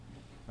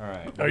All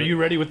right. Are you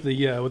ready with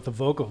the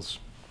vocals?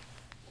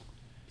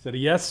 Is that a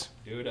yes?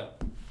 Do it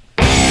up.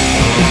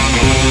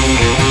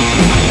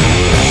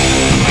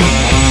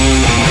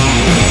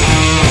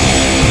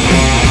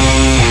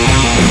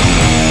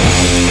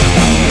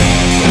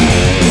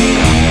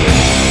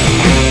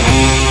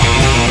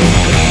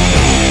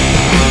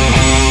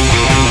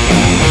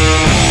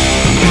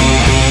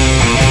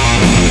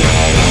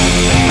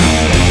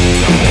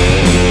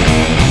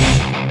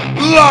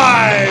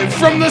 Live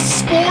from the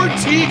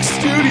Sportique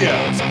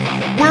Studios,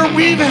 where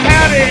we've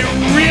had a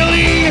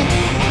really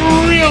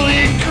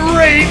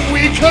great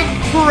week of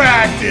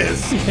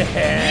practice.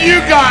 Yeah. You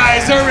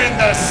guys are in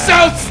the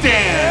South Stand.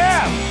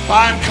 Yeah.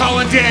 I'm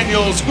Colin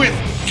Daniels with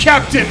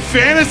Captain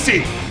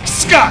Fantasy,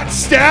 Scott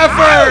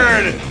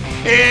Stafford,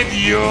 and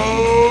your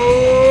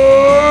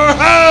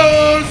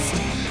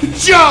host,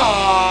 John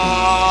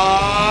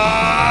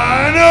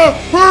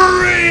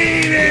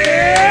Reedy.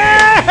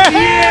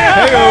 Yeah.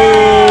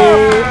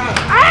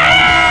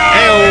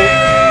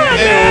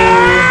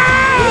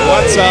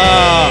 What's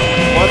up?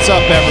 What's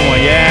up,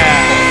 everyone?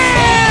 Yeah.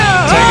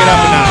 Take it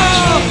up a notch.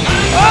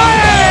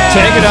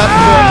 Take it up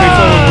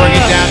before we bring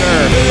it down to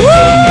earth.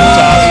 That's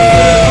awesome.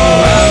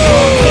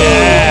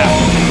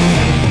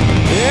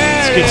 Yeah.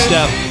 It's good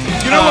stuff.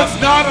 You know what's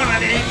not on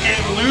an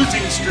 8-game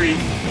losing streak?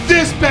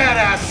 This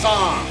badass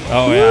song.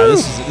 Oh yeah,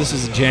 this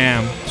is a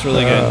jam. It's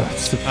really good.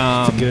 It's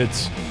the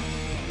goods.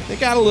 They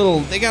got a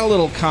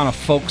little kind of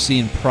folksy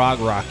and prog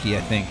rocky,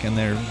 I think, in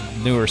their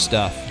newer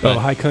stuff. But,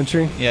 high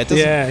country? Yeah, it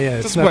doesn't,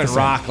 it's doesn't not quite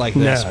rock like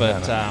this,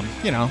 but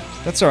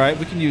that's all right.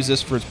 We can use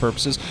this for its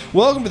purposes.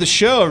 Welcome to the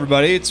show,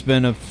 everybody. It's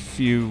been a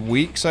few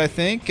weeks, I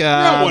think.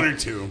 One or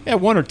two. Yeah,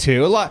 one or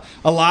two.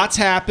 A lot's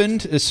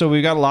happened, so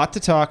we've got a lot to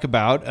talk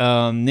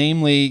about.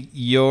 Namely,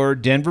 your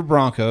Denver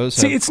Broncos.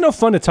 See, it's no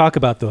fun to talk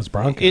about those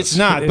Broncos. It's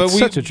not, it's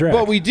such a drag.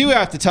 But we do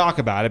have to talk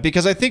about it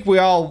because I think we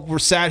all were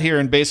sat here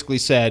and basically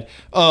said,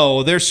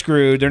 "Oh, they're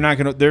screwed.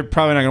 They're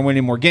probably not gonna win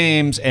any more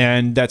games,"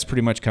 and that's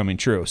pretty much coming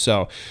true.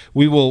 So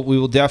we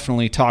will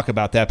definitely talk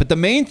about that. But the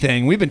main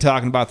thing, we've been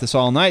talking about this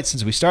all night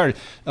since we started.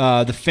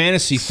 The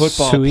fantasy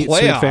football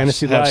playoffs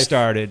fantasy have life.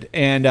 started,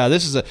 and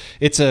this is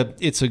it's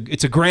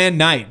a grand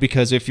night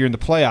because if you're in the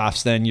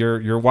playoffs, then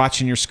you're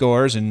watching your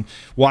scores and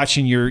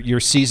watching your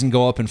season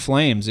go up in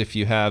flames. If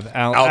you have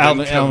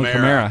Alvin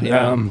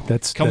Kamara,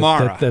 that's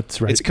Kamara.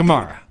 That's right. It's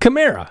Kamara.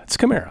 It's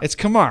Kamara. It's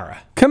Kamara.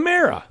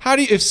 Kamara. How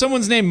do you, if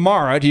someone's named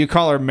Mara, do you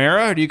call her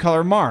Mara or do you call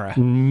her Mara?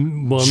 Well,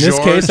 in this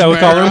case, I would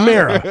call her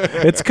Mara.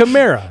 It's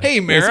Kamara. Hey,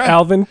 Mara. It's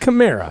Alvin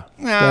Kamara.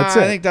 That's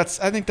it.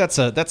 I think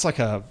that's like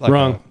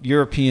a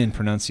European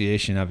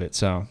pronunciation of it.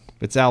 So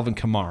it's Alvin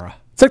Kamara.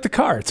 It's like the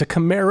car. It's a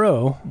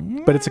Camaro,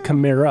 but it's a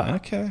Camara.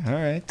 Okay, all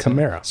right.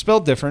 Camara.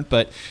 Spelled different,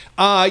 but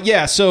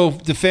so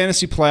the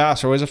fantasy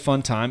playoffs are always a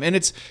fun time, and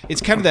it's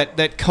kind of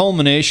that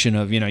culmination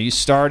of, you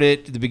start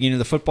it at the beginning of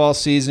the football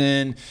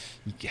season,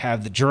 you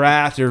have the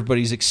draft,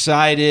 everybody's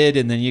excited,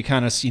 and then you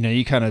kind of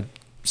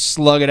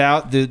slug it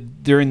out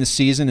during the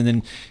season, and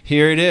then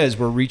here it is.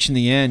 We're reaching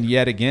the end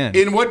yet again.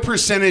 In what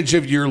percentage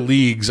of your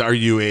leagues are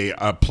you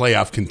a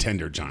playoff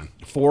contender, John?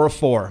 4 of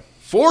 4.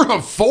 4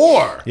 of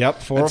 4.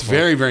 Yep, 4 That's of 4.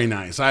 very, very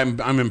nice. I'm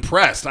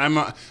impressed. I'm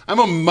a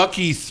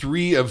mucky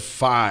 3 of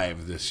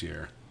 5 this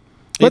year.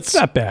 That's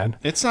not bad.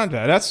 It's not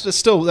bad. That's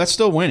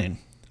still winning.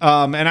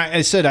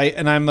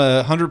 And I'm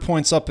 100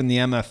 points up in the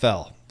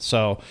MFL.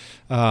 So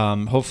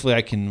hopefully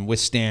I can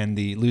withstand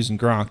the losing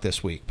Gronk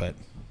this week. But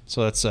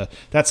so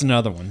that's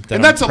another one.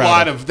 And that's a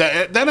lot of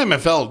that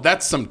MFL.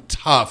 That's some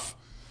tough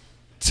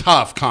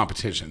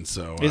competition.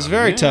 So it's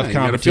very tough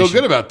competition. You got to feel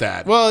good about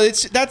that. Well,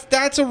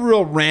 that's a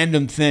real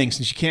random thing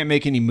since you can't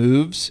make any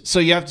moves. So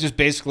you have to just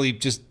basically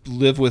just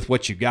live with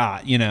what you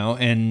got,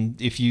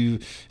 And if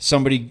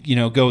somebody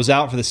goes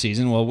out for the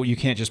season, well, you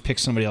can't just pick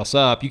somebody else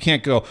up. You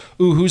can't go,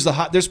 ooh, who's the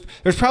hot? There's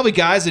probably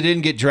guys that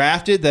didn't get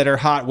drafted that are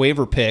hot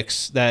waiver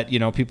picks that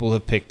people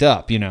have picked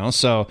up.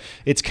 So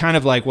it's kind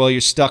of like, well, you're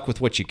stuck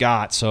with what you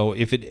got. So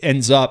if it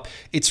ends up,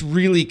 it's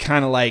really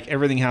kind of like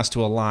everything has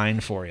to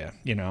align for you.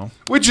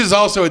 Which is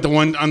also on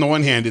the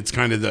one hand, it's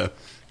kind of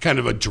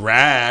a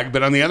drag,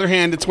 but on the other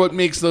hand, it's what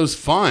makes those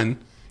fun.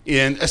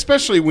 And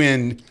especially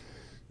when,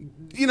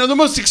 the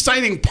most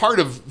exciting part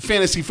of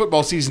fantasy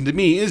football season to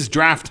me is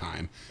draft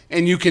time.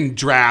 And you can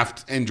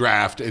draft and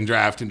draft and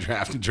draft and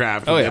draft and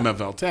draft with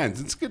MFL 10s.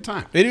 It's a good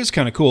time. It is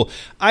kind of cool.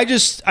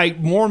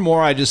 More and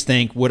more, I just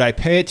think, would I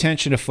pay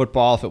attention to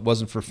football if it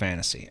wasn't for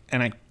fantasy?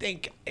 And I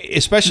think,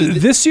 especially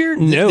this year,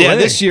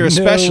 this year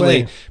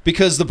especially, no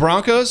because the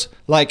Broncos,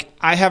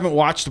 I haven't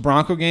watched the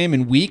Bronco game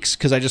in weeks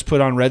because I just put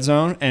on Red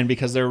Zone, and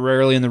because they're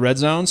rarely in the Red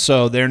Zone,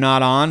 so they're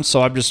not on.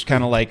 So I'm just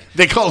kind of like,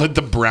 they call it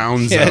the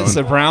Brown Zone. Yeah, it's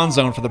the Brown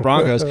Zone for the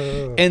Broncos.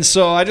 And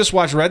so I just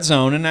watch Red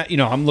Zone,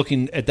 and I'm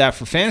looking at that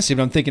for fantasy,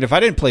 but I'm thinking, if I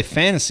didn't play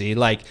fantasy,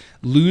 like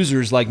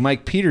losers like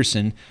Mike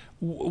Peterson,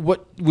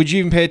 what would you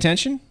even pay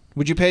attention?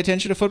 Would you pay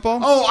attention to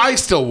football? Oh, I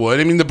still would.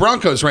 I mean, the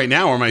Broncos right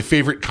now are my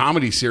favorite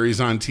comedy series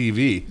on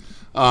TV.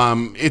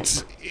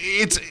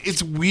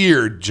 It's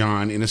weird,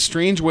 John. In a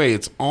strange way,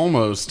 it's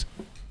almost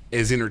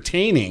as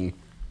entertaining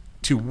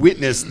to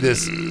witness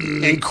this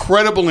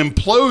incredible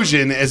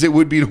implosion as it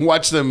would be to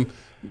watch them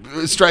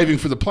striving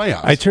for the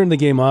playoffs. I turned the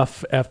game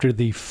off after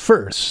the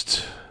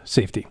first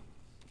safety.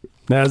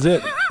 That was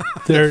it.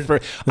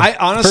 I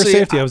honestly, first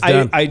safety, I was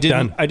done. I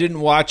didn't. Done. I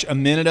didn't watch a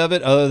minute of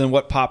it, other than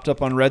what popped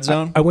up on Red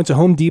Zone. I went to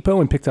Home Depot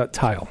and picked out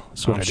tile.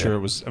 That's what I'm I did. sure it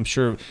was. I'm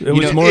sure It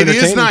was more It is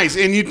entertaining. nice,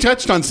 and you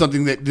touched on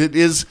something that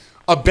is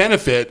a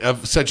benefit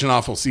of such an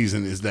awful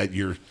season is that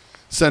your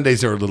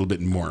Sundays are a little bit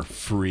more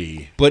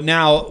free. But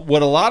now,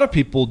 what a lot of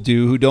people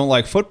do who don't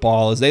like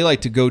football is they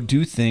like to go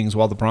do things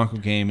while the Bronco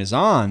game is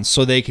on,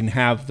 so they can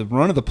have the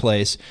run of the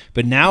place.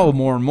 But now,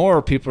 more and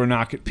more people are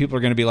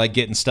going to be like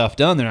getting stuff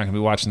done. They're not going to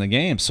be watching the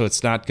game, so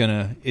it's not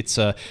gonna. It's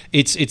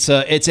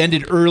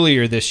ended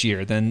earlier this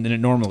year than it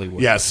normally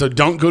would. Yeah, so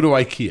don't go to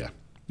IKEA.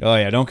 Oh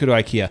yeah, don't go to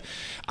IKEA.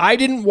 I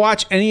didn't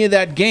watch any of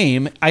that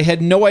game. I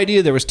had no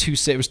idea there was two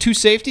safeties. Two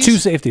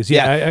safeties.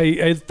 Yeah,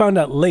 I found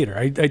out later.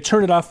 I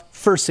turned it off.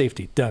 First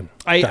safety done.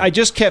 I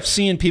just kept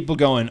seeing people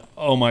going,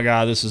 "Oh my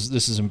God, this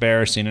is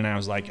embarrassing," and I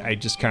was like, I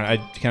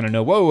kind of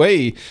know. Whoa,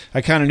 hey,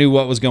 I kind of knew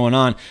what was going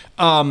on.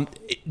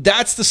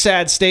 That's the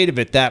sad state of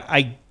it. That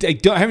I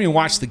haven't even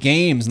watched the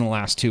games in the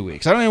last 2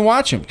 weeks. I don't even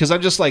watch them because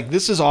I'm just like,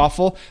 this is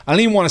awful. I don't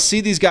even want to see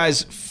these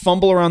guys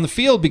fumble around the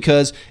field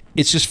because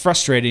it's just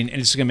frustrating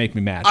and it's going to make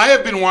me mad. I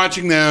have been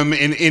watching them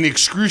in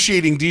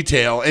excruciating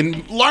detail,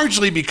 and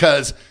largely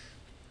because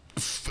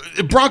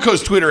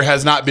Broncos Twitter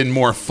has not been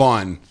more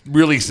fun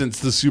really since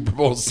the Super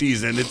Bowl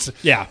season.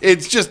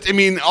 It's just, I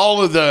mean,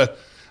 all of the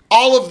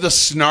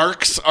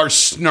snarks are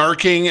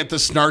snarking at the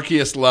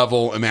snarkiest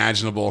level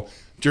imaginable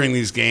during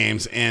these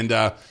games, and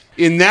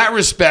in that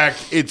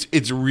respect,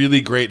 it's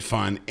really great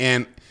fun,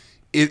 and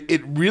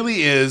it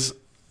really is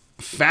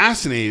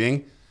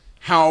fascinating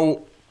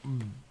how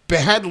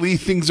badly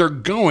things are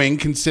going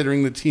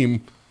considering the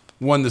team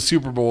won the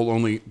Super Bowl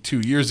only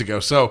 2 years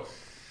ago. So,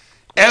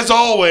 as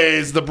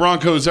always, the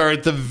Broncos are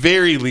at the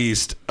very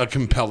least a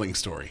compelling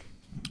story.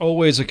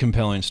 Always a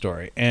compelling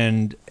story.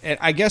 And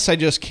I guess I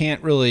just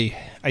can't really,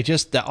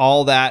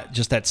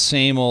 that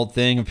same old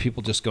thing of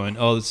people just going,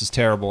 oh, this is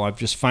terrible. I've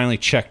just finally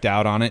checked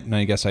out on it. And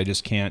I guess I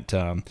just can't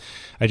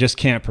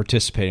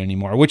participate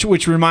anymore.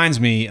 Which reminds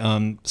me,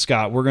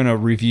 Scott, we're going to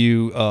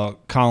review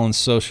Colin's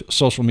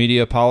social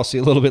media policy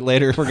a little bit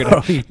later. We're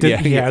going to,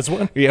 he has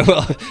one? Yeah.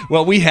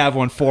 Well, we have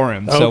one for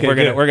him. So okay,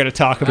 we're going to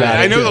talk about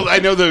it. I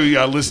know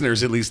the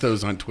listeners, at least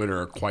those on Twitter,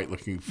 are quite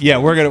looking forward. Yeah,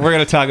 we're going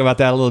to talk about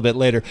that a little bit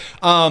later.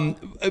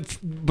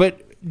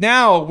 But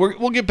now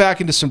we'll get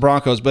back into some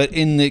Broncos, but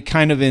in the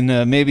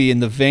maybe in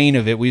the vein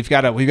of it, we've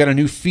got a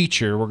new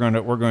feature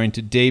we're going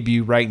to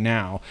debut right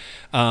now.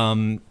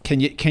 Can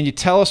you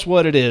tell us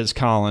what it is,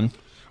 Colin?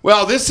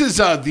 Well, this is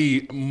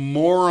the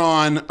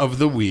Moron of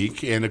the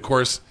Week, and of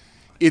course,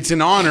 it's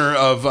in honor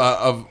of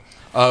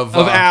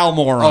Al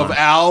Moron. Of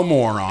Al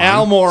Moron.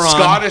 Al Moron.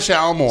 Scottish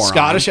Al Moron.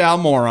 Scottish Al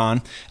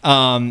Moron.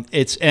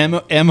 It's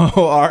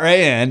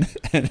Moran.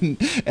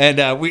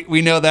 And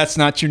we know that's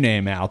not your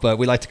name, Al, but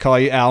we like to call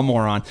you Al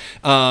Moron.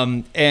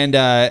 And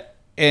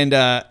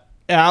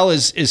Al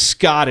is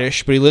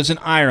Scottish, but he lives in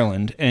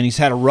Ireland, and he's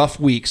had a rough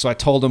week. So I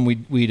told him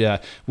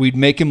we'd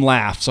make him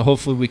laugh. So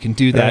hopefully we can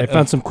do that. I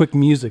found some quick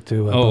music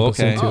to.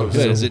 Okay. To.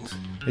 Good.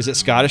 Is it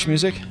Scottish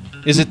music?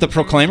 Is it the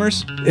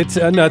Proclaimers? It's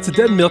no, it's a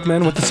Dead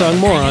Milkman with the song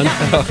Moron.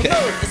 Okay.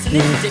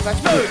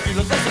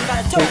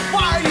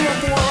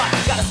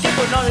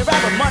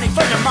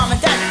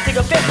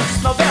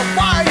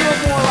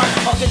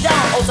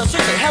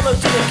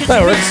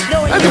 That works.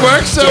 That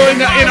works. So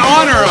in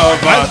honor of,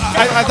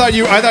 I thought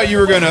you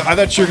were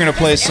gonna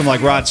play some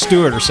like Rod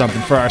Stewart or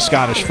something for our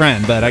Scottish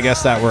friend, but I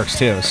guess that works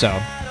too. So,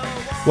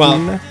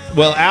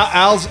 well,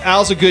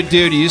 Al's a good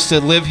dude. He used to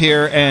live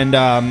here, and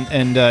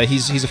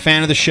he's a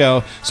fan of the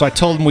show. So I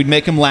told him we'd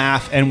make him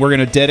laugh, and we're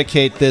gonna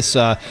dedicate this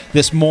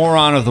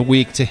Moron of the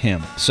Week to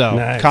him. So,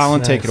 nice,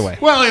 Colin, take it away.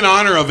 well, in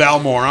honor of Al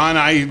Moron,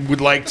 I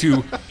would like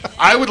to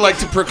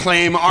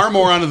proclaim our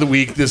Moron of the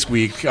Week this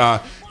week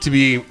to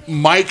be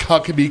Mike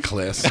Huckabee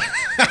Kliss,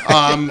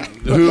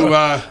 who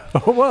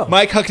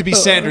Mike Huckabee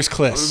Sanders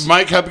Kliss.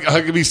 Mike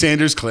Huckabee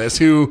Sanders Kliss,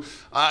 who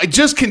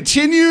just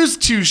continues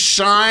to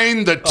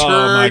shine the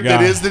turd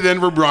that is the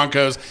Denver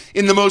Broncos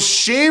in the most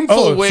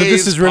shameful ways. So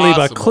this is really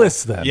possible. about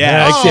Kliss then?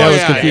 Yeah. Actually, I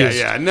was confused.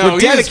 Yeah. No, we're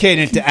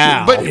dedicated to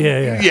Al. But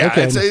Yeah.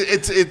 Okay.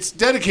 It's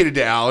dedicated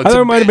to Al. I thought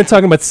I might have been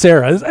talking about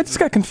Sarah. I just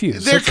got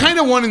confused. They're kind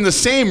of one and the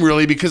same,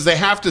 really, because they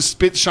have to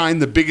spit shine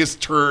the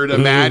biggest turd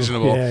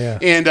imaginable. Yeah.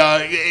 And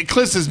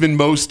Kliss has been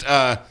most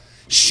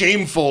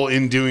shameful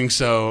in doing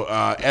so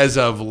as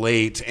of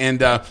late.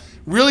 And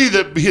really,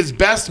 his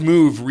best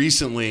move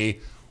recently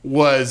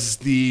was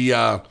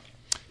the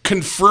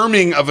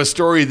confirming of a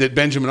story that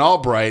Benjamin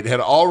Albright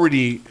had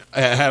already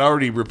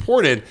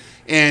reported.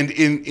 And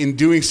in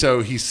doing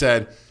so, he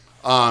said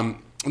the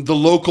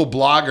local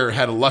blogger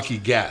had a lucky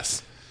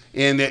guess.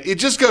 And it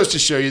just goes to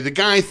show you the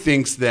guy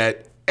thinks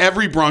that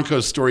every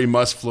Broncos story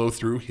must flow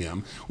through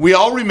him. We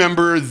all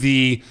remember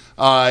the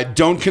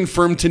 "Don't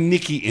Confirm to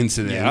Nikki"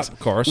 incident, yeah, of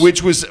course,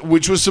 which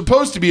was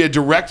supposed to be a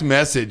direct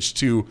message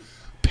to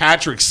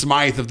Patrick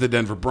Smythe of the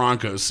Denver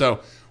Broncos.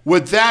 So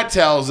what that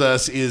tells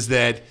us is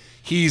that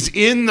he's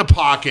in the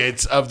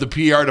pockets of the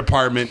PR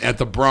department at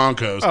the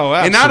Broncos. Oh,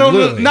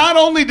 absolutely. And not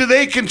only do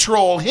they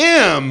control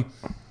him,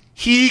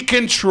 he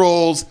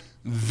controls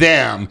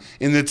them.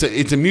 And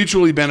it's a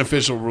mutually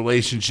beneficial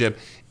relationship.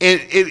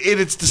 And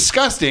it's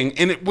disgusting.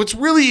 And what's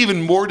really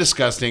even more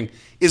disgusting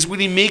is when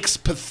he makes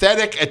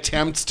pathetic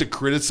attempts to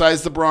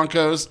criticize the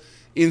Broncos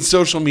in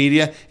social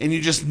media, and you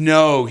just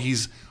know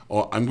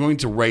I'm going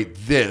to write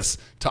this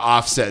to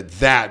offset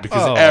that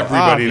because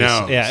everybody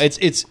knows. Yeah,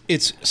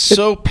 it's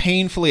so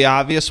painfully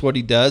obvious what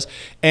he does,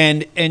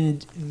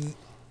 and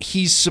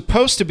he's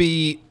supposed to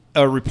be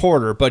a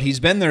reporter, but he's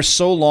been there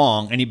so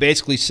long, and he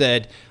basically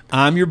said,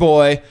 "I'm your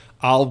boy.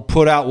 I'll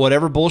put out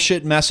whatever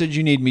bullshit message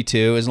you need me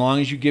to, as long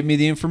as you give me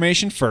the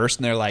information first."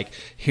 And they're like,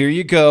 "Here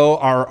you go,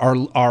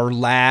 our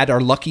lad,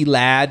 our lucky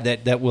lad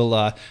that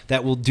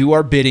will do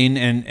our bidding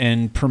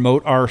and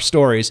promote our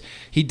stories."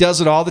 He does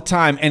it all the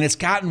time, and it's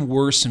gotten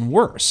worse and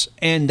worse.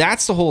 And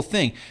that's the whole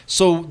thing.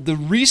 So the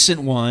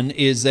recent one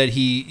is that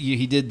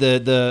he did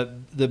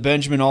the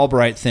Benjamin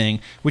Albright thing,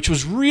 which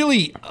was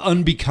really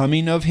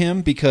unbecoming of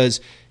him because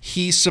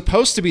he's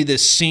supposed to be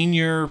this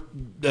senior,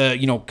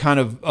 kind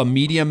of a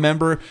media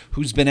member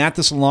who's been at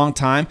this a long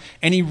time,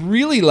 and he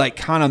really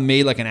kind of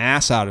made an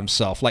ass out of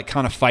himself,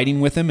 kind of fighting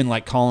with him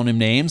and calling him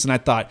names. And I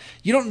thought,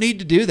 you don't need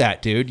to do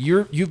that, dude.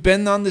 You've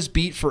been on this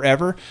beat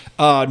forever.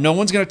 No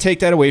one's going to take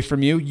that away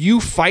from you.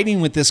 You fighting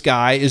with this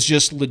guy is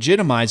just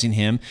legitimizing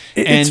him.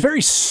 It's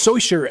very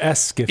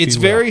Socher-esque. It's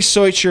very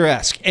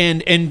Socher-esque.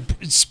 And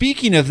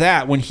speaking of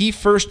that, when he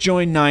first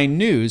joined 9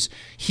 News,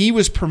 he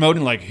was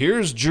promoting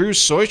here's Drew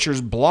Socher's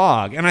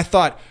blog, and I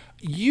thought,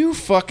 you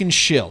fucking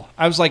shill.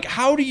 I was like,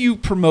 how do you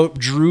promote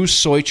Drew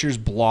Socher's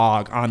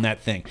blog on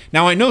that thing?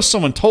 Now I know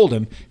someone told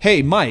him,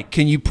 "Hey Mike,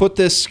 can you put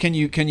this? Can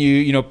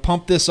you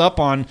pump this up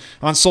on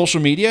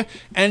social media?"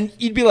 And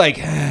you'd be like,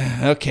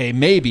 okay,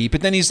 maybe.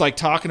 But then he's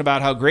talking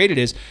about how great it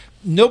is.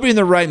 Nobody in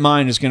their right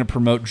mind is going to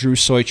promote Drew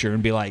Socher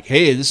and be like,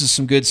 "Hey, this is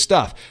some good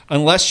stuff,"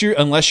 unless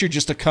you're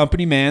just a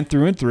company man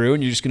through and through,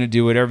 and you're just going to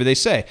do whatever they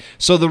say.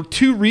 So the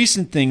 2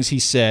 recent things he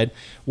said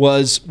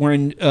was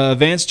when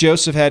Vance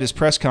Joseph had his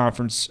press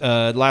conference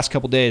the last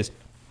couple days.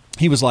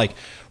 He was like,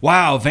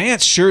 "Wow,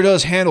 Vance sure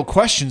does handle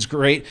questions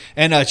great,"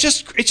 and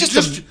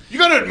you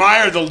got to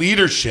admire the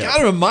leadership. You got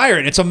to admire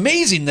it. It's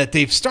amazing that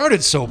they've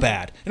started so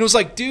bad. And it was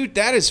like, dude,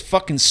 that is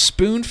fucking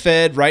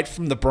spoon-fed right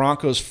from the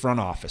Broncos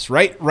front office,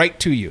 right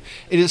to you.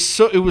 It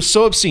was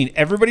so obscene.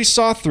 Everybody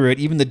saw through it.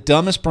 Even the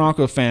dumbest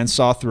Bronco fans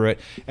saw through it.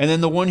 And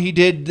then the one he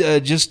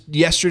did just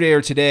yesterday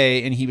or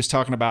today, and he was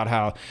talking about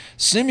how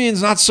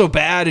Simeon's not so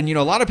bad, and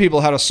a lot of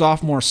people had a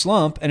sophomore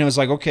slump, and it was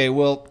like, okay,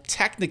 well,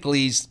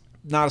 technically he's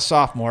not a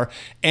sophomore,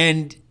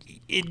 and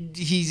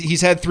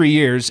he's had 3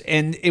 years,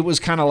 and it was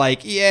kind of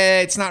like,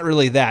 yeah, it's not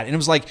really that. And it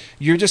was like,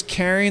 you're just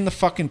carrying the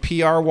fucking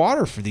PR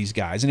water for these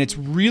guys, and it's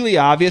really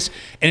obvious,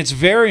 and it's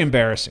very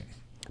embarrassing.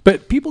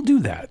 But people do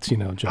that,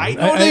 John. I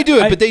know they do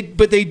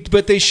it,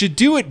 but they should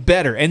do it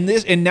better. And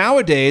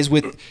nowadays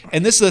this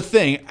is the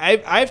thing.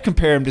 I've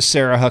compared him to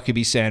Sarah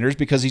Huckabee Sanders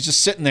because he's just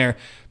sitting there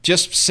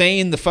just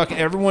saying the fucking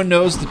everyone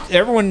knows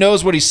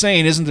what he's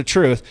saying isn't the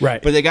truth. Right.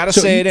 But they got to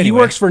say it anyway. He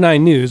works for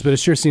 9 News, but it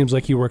sure seems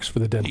like he works for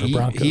the Denver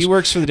Broncos. He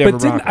works for the Denver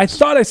Broncos. I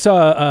thought I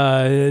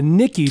saw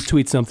Nikki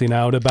tweet something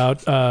out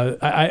about.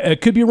 I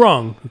could be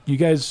wrong. You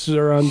guys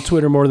are on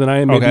Twitter more than I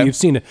am. Maybe you've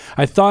seen it.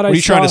 What are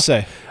you trying to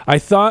say? I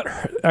thought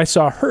I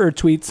saw her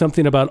tweet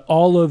something about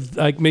all of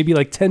maybe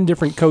 10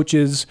 different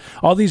coaches,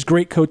 all these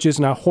great coaches,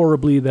 and how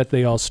horribly that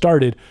they all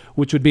started,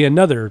 which would be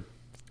another,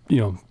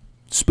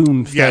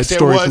 spoon-fed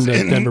story from the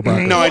Denver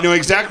Broncos. No, I know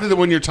exactly the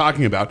one you're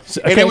talking about.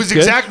 And it was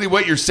exactly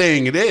what you're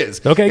saying it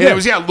is. Okay, and good. It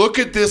was, look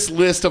at this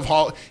list of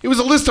it was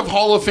a list of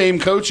Hall of Fame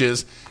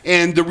coaches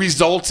and the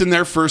results in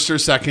their first or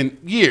second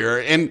year.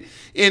 And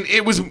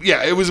it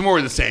was more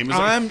of the same.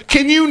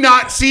 Can you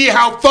not see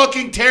how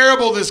fucking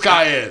terrible this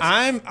guy is?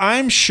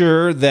 I'm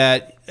sure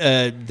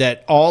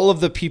that all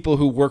of the people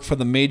who work for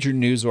the major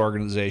news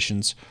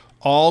organizations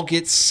all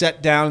get set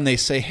down and they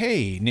say,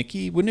 "Hey,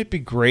 Nikki, wouldn't it be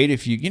great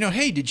if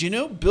hey, did you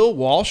know Bill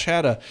Walsh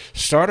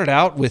started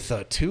out with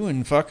a 2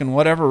 and fucking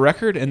whatever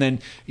record, and then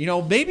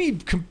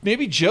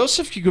maybe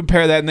Joseph you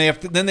compare that," and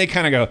then they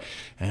kind of go,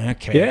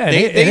 "Okay, yeah,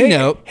 they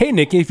know." Hey,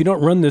 Nikki, if you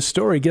don't run this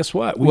story, guess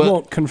what? We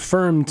won't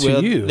confirm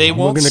to you. They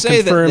won't We're going to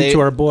say confirm that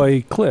to our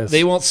boy Cliff.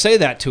 They won't say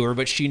that to her,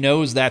 but she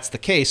knows that's the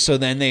case. So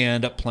then they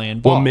end up playing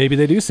ball. Well, maybe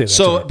they do say that.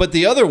 So, to her. but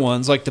the other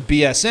ones, like the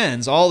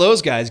BSNs, all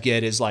those guys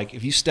get is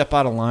if you step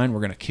out of line,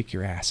 we're going to kick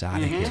your ass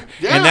out of here.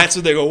 Yeah. And that's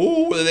what they go,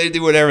 "Ooh," they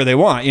do whatever they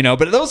want,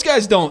 But those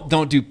guys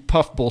don't do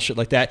puff bullshit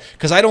like that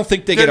because I don't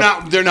think they're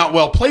not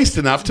well placed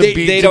enough to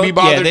be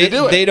bothered to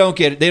do it. They don't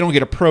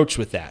get approached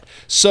with that.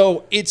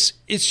 So it's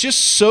just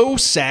so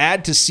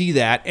sad to see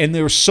that, and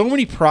there were so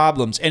many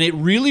problems, and it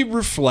really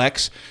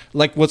reflects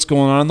what's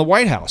going on in the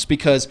White House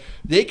because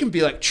they can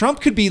be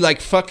Trump could be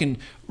fucking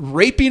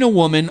raping a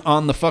woman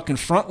on the fucking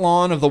front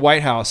lawn of the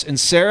White House, and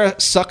Sarah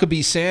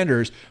Huckabee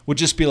Sanders would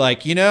just be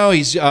like,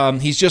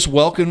 he's just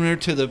welcoming her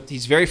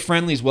he's very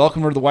friendly. He's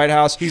welcoming her to the White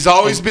House. He's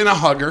always been a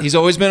hugger. He's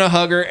always been a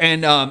hugger,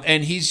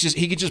 and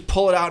he could just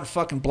pull it out and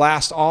fucking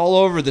blast all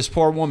over this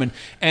poor woman,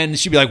 and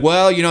she'd be like,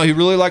 well, he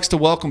really likes to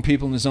welcome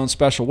people in his own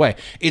special way.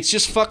 It's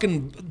just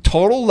fucking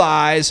total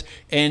lies,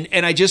 and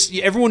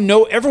everyone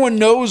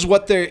knows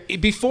what they're.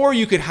 Before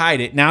you could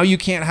hide it, now you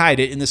can't hide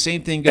it, and the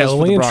same thing goes for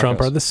the Elway and Broncos.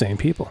 Trump are the same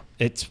people.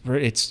 It's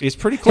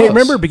pretty close. Hey,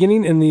 remember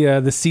beginning in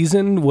the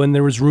season when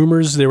there was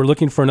rumors they were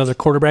looking for another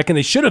quarterback, and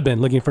they should have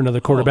been looking for another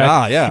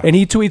quarterback. Yeah. And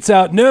he tweets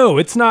out, "No,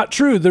 it's not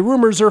true. The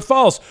rumors are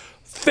false.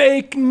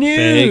 Fake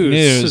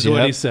news is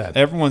what he said."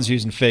 Everyone's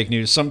using fake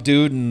news. Some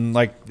dude in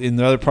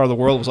the other part of the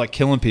world was like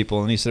killing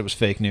people, and he said it was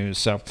fake news.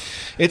 So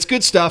it's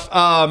good stuff.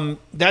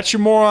 That's your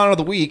moron of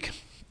the week.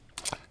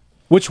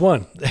 Which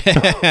one?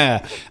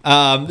 Kliss.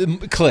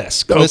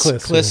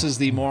 Kliss is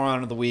the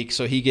moron of the week,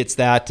 so he gets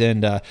that.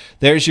 And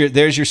there's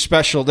your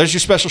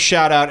special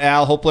shout out,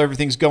 Al. Hopefully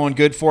everything's going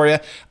good for you.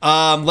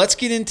 Let's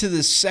get into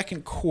the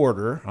second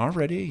quarter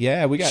already.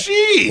 Yeah, we got.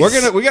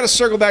 Jeez. We got to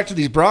circle back to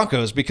these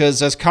Broncos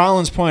because, as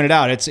Colin's pointed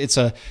out, it's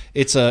a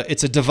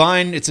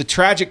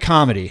tragic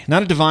comedy,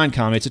 not a divine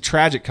comedy. It's a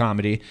tragic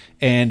comedy,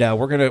 and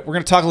we're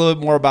gonna talk a little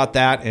bit more about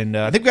that. And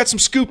I think we got some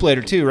scoop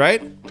later too,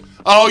 right?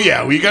 Oh,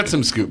 yeah, we got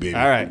some scoop, baby.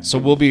 All right, so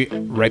we'll be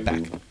right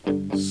back.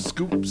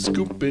 Scoop,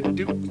 scoop it,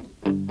 doop.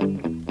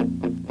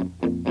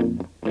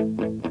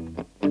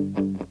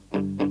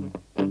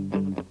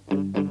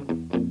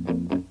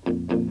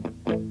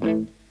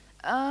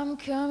 I'm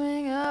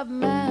coming up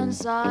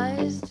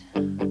man-sized,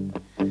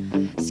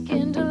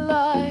 skinned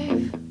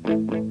alive.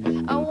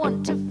 I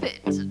want to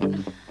fit.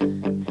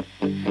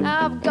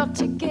 I've got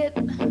to get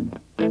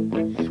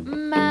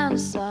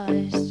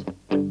man-sized.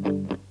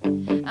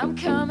 I'm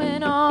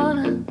coming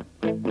on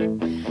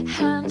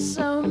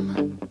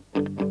handsome,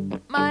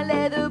 my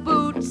leather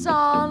boots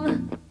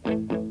on.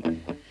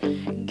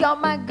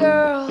 Got my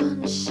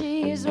girl,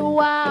 she's a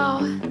wow.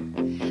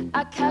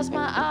 I cast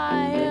my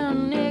eye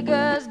on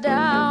niggas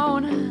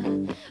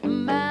down.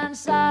 Man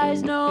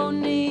size, no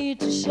need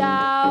to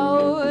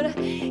shout.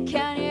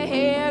 Can you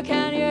hear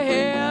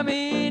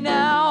me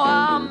now?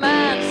 I'm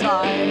man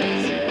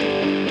size.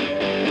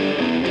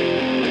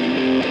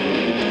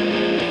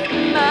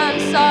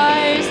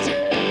 Man-sized.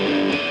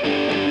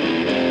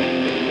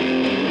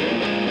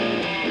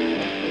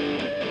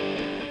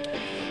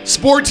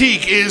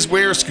 Sportique is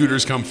where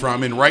scooters come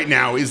from, and right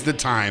now is the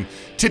time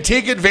to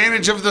take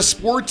advantage of the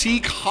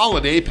Sportique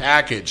holiday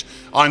package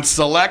on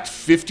select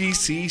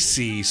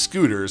 50cc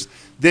scooters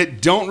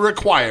that don't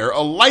require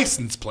a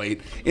license plate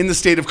in the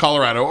state of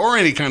Colorado or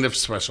any kind of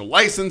special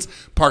license.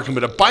 Park them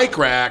at a bike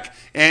rack,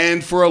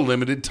 and for a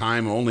limited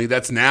time only,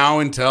 that's now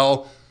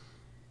until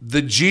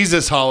the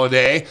Jesus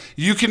holiday,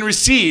 you can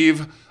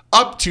receive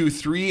up to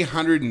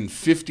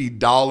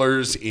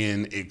 $350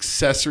 in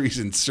accessories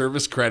and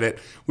service credit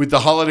with the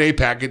holiday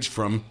package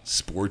from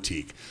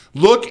Sportique.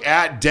 Look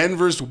at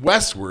Denver's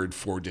Westward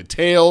for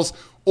details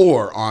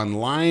or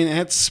online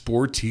at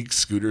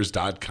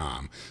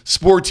sportiquescooters.com.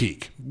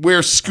 Sportique,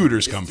 where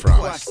scooters come from.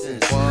 It's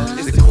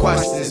the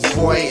questions,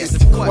 boy. It's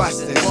the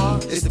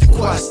questions. It's the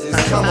questions.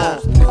 Come on.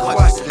 The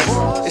questions.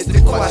 It's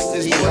the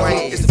questions,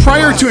 boy.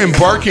 Prior to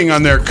embarking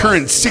on their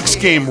current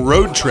 6-game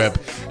road trip,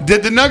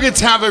 did the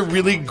Nuggets have a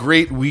really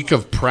great week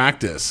of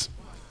practice?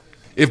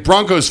 If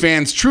Broncos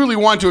fans truly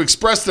want to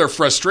express their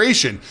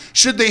frustration,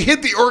 should they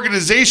hit the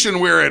organization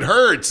where it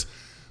hurts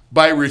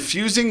by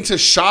refusing to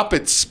shop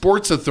at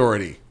Sports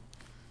Authority?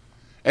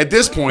 At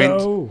this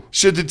point,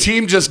 should the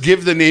team just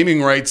give the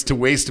naming rights to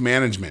Waste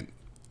Management?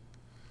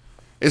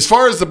 As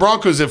far as the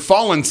Broncos have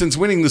fallen since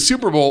winning the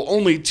Super Bowl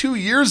only 2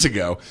 years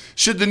ago,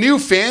 should the new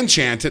fan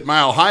chant at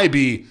Mile High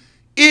be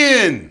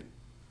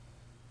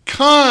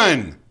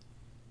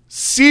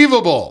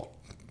inconceivable?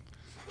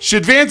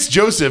 Should Vance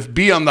Joseph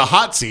be on the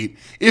hot seat,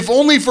 if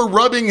only for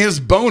rubbing his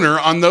boner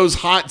on those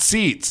hot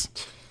seats?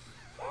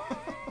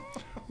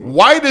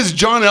 Why does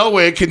John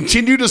Elway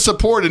continue to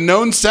support a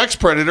known sex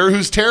predator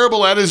who's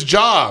terrible at his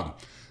job?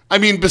 I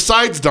mean,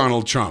 besides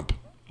Donald Trump.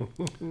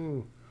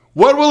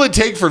 What will it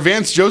take for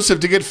Vance Joseph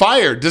to get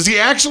fired? Does he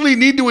actually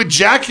need to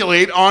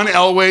ejaculate on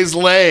Elway's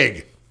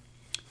leg?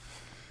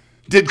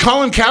 Did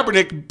Colin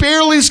Kaepernick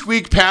barely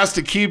squeak past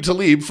Aqib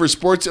Talib for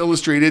Sports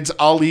Illustrated's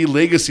Ali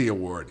Legacy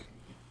Award?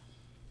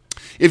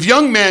 If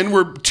young men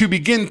were to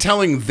begin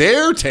telling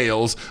their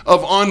tales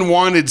of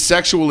unwanted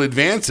sexual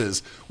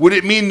advances, would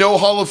it mean no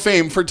Hall of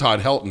Fame for Todd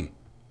Helton?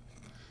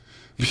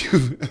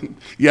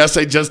 Yes,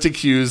 I just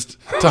accused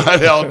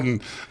Todd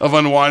Helton of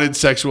unwanted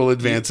sexual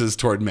advances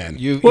toward men.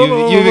 You've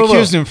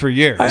accused him for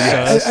years.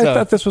 I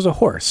thought this was a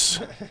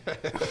horse.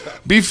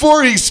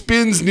 Before he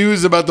spins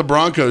news about the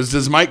Broncos,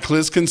 does Mike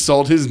Kliss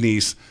consult his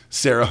niece,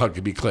 Sarah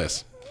Huckabee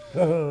Kliss?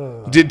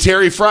 Did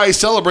Terry Fry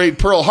celebrate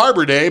Pearl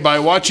Harbor Day by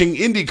watching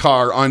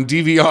IndyCar on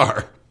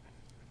DVR?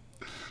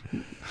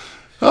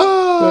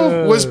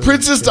 Was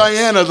Princess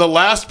Diana the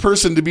last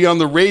person to be on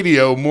the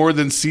radio more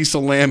than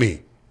Cecil Lammey?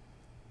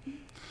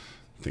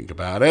 Think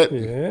about it.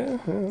 Yeah.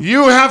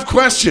 You have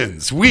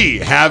questions. We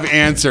have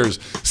answers.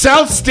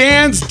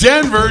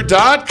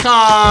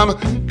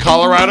 SouthStandsDenver.com,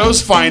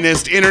 Colorado's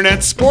finest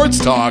internet sports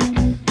talk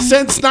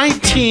since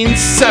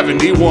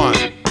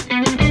 1971.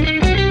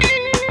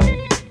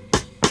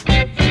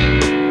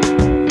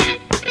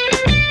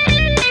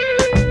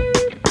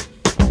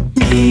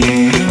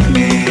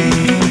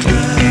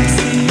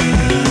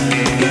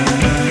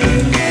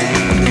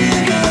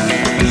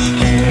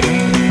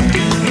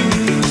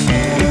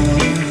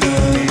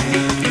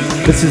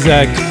 This is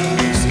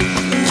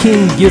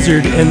King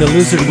Gizzard and the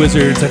Lizard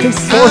Wizards. I think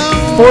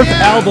fourth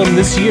album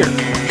this year.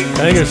 I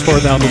think it's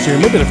fourth album this year.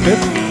 Maybe the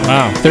fifth.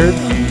 Wow. Third.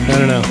 I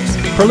don't know.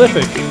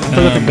 Prolific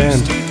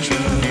band.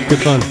 Good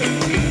fun.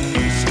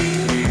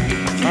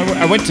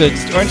 I went to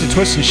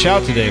Twist and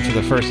Shout today for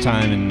the first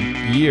time in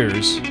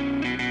years,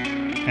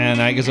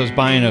 and I guess I was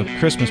buying a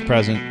Christmas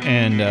present,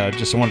 and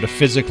just wanted to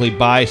physically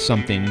buy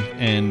something,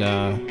 and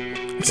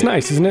it's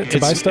nice, isn't it, to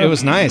buy stuff? It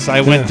was nice.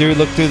 I went through,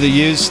 looked through the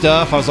used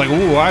stuff. I was like,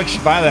 ooh, I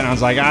should buy that. And I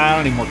was like, I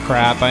don't need more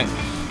crap.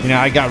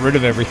 I got rid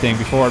of everything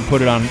before I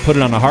put it on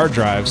a hard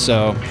drive.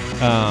 So,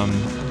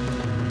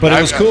 but it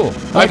was cool.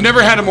 I've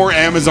never had a more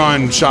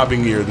Amazon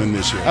shopping year than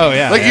this year. Oh,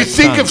 yeah. Like, yeah, you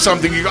think tons. of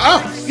something, you go,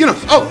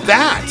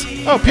 that.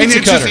 Oh, pizza and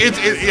it's cutter.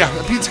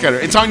 a pizza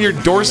cutter. It's on your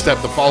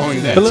doorstep the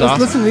following day. But These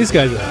listen to these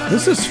guys.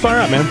 This is far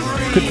out, man.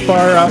 Good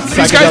far out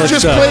psychedelic guys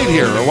just stuff. played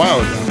here a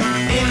while ago.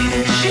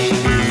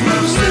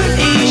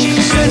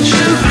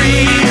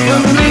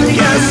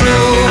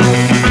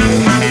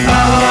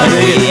 I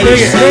dig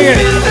it.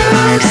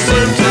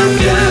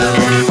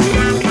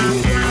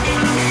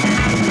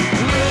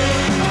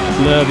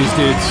 Love these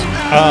dudes.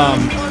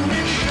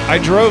 I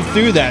drove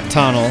through that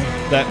tunnel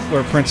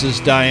where Princess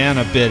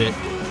Diana bit it.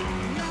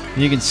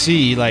 And you can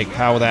see like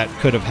how that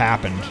could have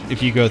happened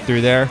if you go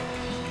through there.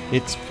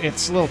 It's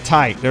a little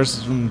tight.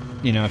 There's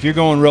if you're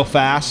going real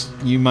fast,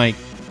 you might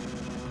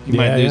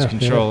lose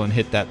control and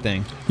hit that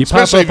thing. You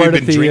pop Especially up,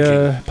 if you've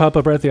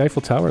right been at the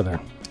Eiffel Tower there.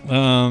 I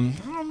don't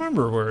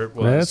remember where it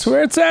was. That's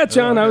where it's at,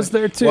 John. I was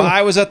there too. Well,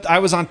 I was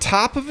on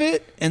top of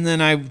it, and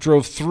then I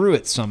drove through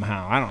it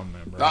somehow. I don't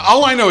remember.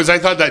 All I know is I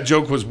thought that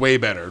joke was way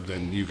better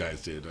than you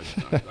guys did.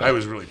 I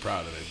was really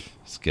proud of it.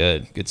 It's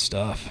good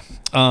stuff.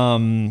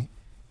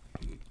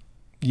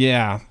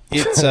 Yeah,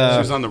 it's. She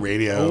was on the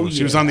radio.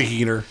 She was on the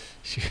heater.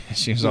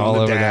 She was all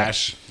on the over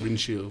dash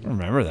windshield. I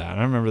remember that.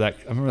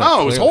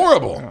 Oh, it was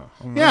horrible.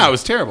 Yeah, it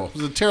was terrible. It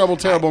was a terrible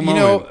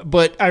moment.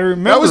 But I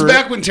remember that was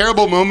back when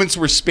terrible moments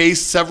were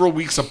spaced several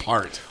weeks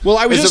apart. Well,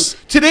 I was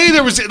today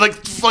there was like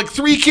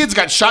 3 kids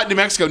got shot in New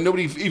Mexico.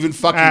 Nobody even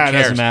fucking cares. It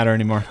doesn't matter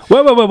anymore.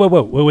 Whoa!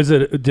 What was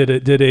it?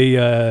 Did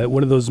a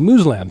one of those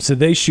Muslims? Did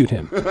they shoot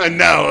him? No,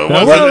 it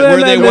wasn't.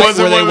 Were they white?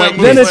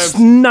 Then it's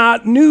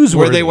not newsworthy.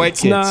 Were they white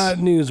kids? It's not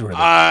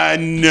newsworthy.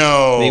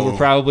 No. They were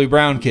probably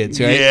brown kids,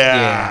 right?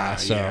 Yeah.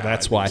 So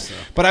that's why. So.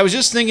 But I was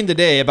just thinking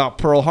today about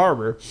Pearl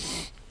Harbor,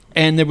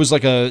 and there was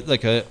like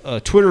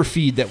a Twitter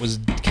feed that was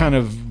kind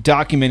of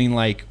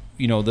documenting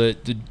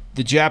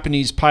the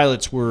Japanese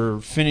pilots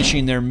were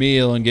finishing their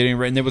meal and getting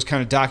ready, and it was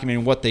kind of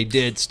documenting what they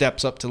did,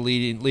 steps up to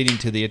leading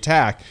to the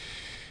attack.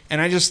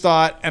 And I just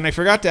thought, and I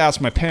forgot to ask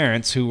my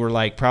parents, who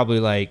were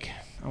probably I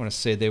want to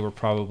say they were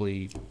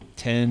probably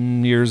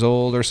 10 years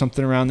old or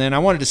something around then. I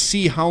wanted to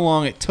see how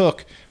long it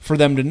took for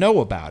them to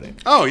know about it.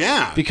 Oh,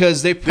 yeah.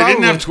 Because they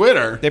didn't have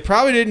Twitter. They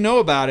probably didn't know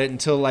about it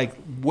until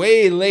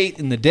way late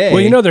in the day.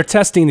 Well, they're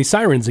testing the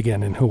sirens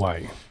again in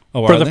Hawaii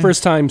for the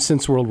first time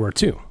since World War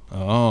II.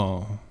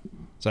 Oh.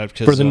 Is that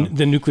because for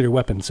the nuclear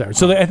weapon siren.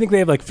 So I think they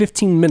have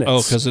 15 minutes.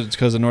 Oh, because it's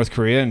because of North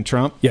Korea and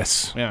Trump?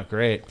 Yes. Yeah,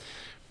 great.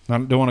 I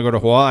don't want to go to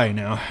Hawaii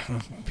now.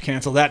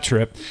 Cancel that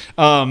trip.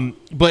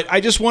 But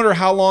I just wonder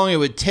how long it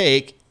would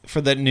take for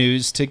that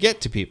news to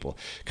get to people.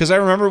 Because I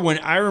remember when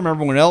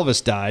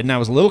Elvis died, and I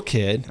was a little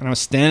kid, and I was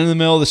standing in the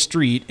middle of the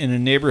street in a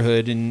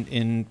neighborhood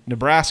in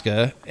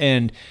Nebraska,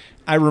 and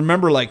I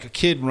remember a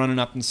kid running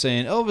up and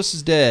saying, Elvis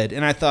is dead.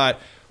 And I thought,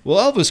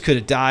 well, Elvis could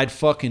have died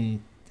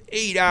fucking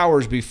 8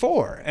 hours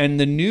before, and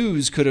the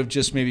news could have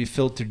just maybe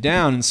filtered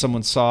down, and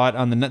someone saw it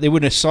they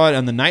wouldn't have saw it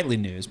on the nightly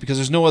news because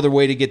there's no other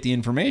way to get the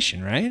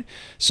information, right?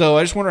 So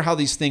I just wonder how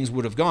these things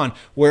would have gone.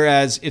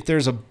 Whereas if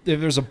there's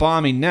a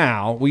bombing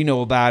now, we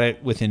know about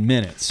it within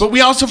minutes. But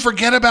we also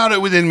forget about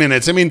it within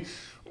minutes. I mean,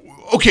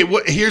 okay,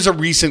 here's a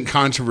recent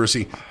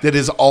controversy that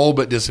has all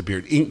but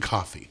disappeared: ink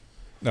coffee.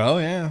 Oh,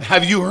 yeah.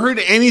 Have you heard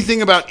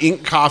anything about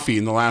ink coffee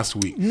in the last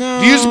week?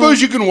 No. Do you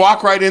suppose you can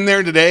walk right in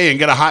there today and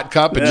get a hot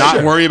cup and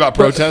not worry about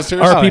protesters?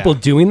 Are people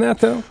doing that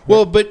though?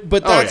 Well, but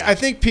that's, I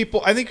think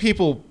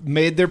people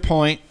made their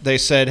point. They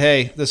said,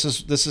 "Hey, this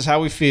is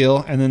how we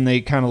feel," and then they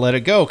kind of let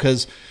it go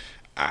because,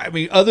 I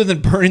mean, other than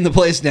burning the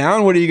place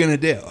down, what are you going to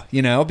do?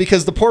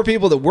 Because the poor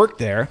people that work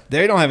there,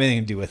 they don't have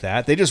anything to do with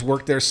that. They just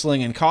work there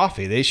slinging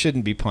coffee. They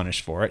shouldn't be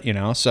punished for it.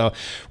 So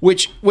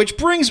which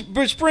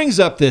brings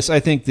up this. I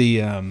think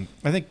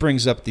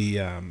brings up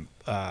the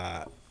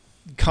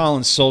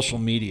Colin's social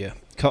media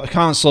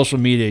Colin's social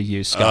media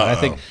use, Scott. I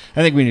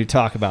think we need to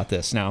talk about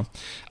this now.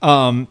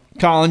 Colin,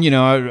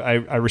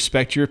 I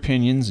respect your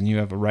opinions, and you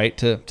have a right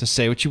to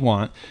say what you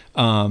want.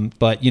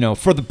 But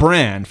for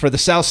the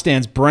South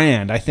Stands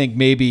brand, I think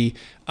maybe.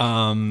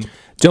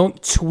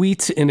 Don't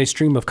tweet in a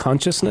stream of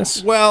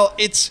consciousness. Well,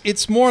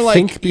 it's more like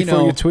think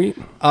before you tweet.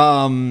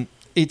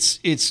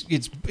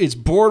 It's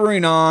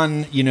bordering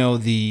on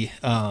the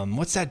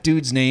what's that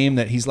dude's name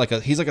that he's like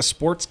a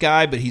sports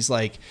guy, but he's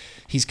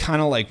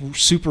kind of like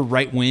super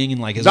right wing and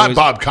like is Not always,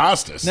 Bob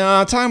Costas. No,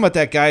 I'm talking about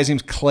that guy. His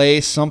name's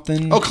Clay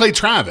something. Oh, Clay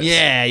Travis.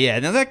 Yeah.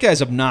 Now that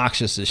guy's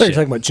obnoxious as You're shit.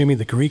 talking about Jimmy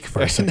the Greek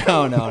for a second.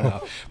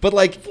 No. But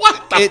like,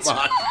 What the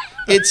fuck?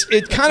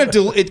 it kind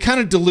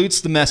of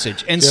dilutes the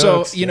message, and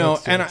Jokes.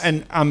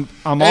 and I'm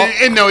all.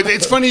 And no,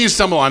 it's funny you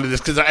stumble onto this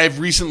because I've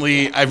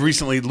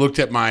recently looked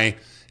at my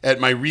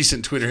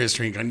recent Twitter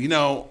history and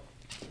gone,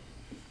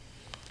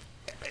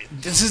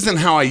 this isn't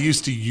how I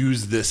used to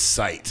use this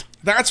site.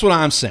 That's what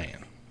I'm saying.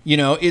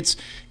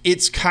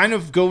 It's kind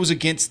of goes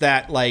against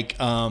that, like,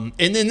 and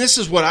then this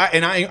is what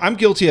I'm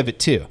guilty of it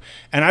too,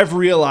 and I've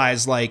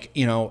realized that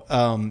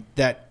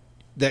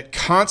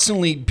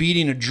constantly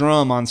beating a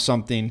drum on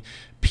something,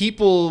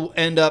 people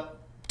end up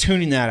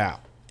tuning that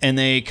out, and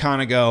they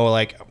kind of go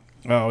like,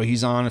 oh,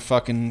 he's on his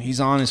fucking.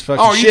 Oh,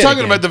 are you shit talking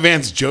again. about the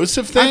Vance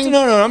Joseph thing?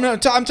 No. I'm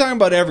not. I'm talking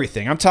about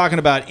everything. I'm talking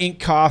about Ink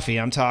Coffee.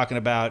 I'm talking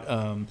about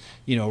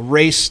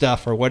race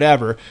stuff or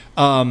whatever.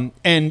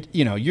 And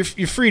you're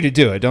free to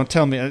do it. Don't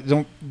tell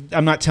me.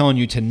 I'm not telling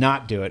you to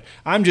not do it.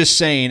 I'm just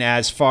saying,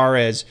 as far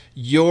as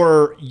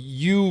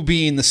you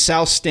being the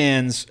South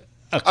Stands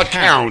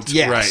account.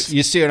 Yes, right?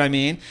 You see what I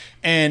mean?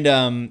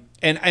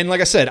 And like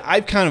I said,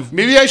 I've kind of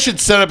Maybe I should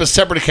set up a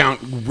separate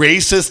account,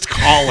 Racist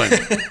Colin.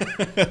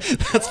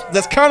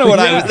 that's kind of what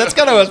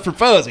I was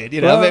proposing.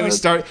 Maybe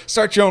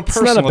start your own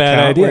personal not a bad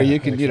account idea. where you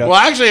can Well,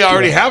 actually, I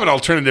already have an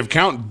alternative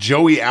account,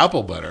 Joey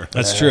Applebutter.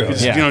 That's true.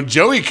 Yeah.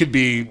 Joey could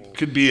be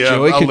a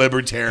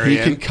libertarian. He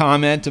can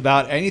comment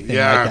about anything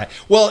like that.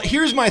 Well,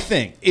 here's my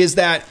thing: is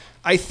that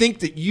I think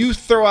that you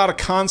throw out a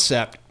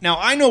concept. Now,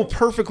 I know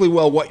perfectly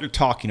well what you're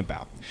talking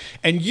about,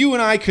 and you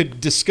and I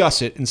could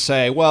discuss it and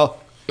say, well.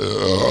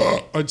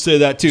 I'd say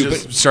that too.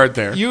 Just but start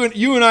there.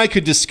 You and I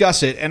could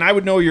discuss it, and I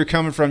would know where you're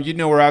coming from. You'd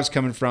know where I was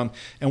coming from,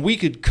 and we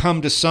could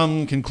come to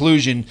some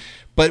conclusion.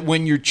 But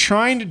when you're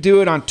trying to do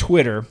it on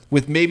Twitter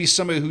with maybe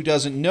somebody who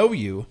doesn't know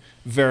you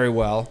very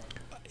well,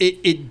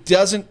 it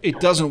doesn't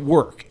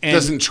work. It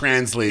doesn't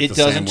translate. It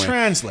doesn't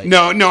translate.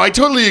 No, I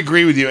totally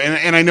agree with you,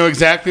 and I know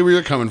exactly where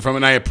you're coming from,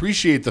 and I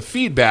appreciate the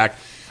feedback.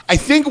 I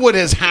think what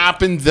has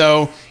happened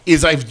though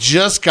is I've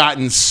just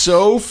gotten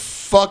so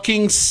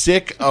fucking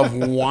sick of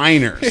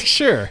whiners.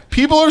 Sure.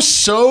 People are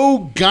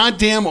so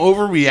goddamn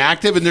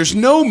overreactive, and there's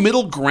no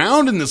middle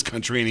ground in this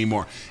country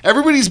anymore.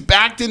 Everybody's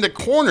backed into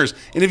corners.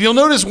 And if you'll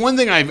notice, one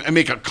thing I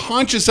make a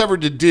conscious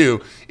effort to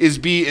do is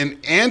be an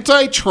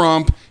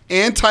anti-Trump,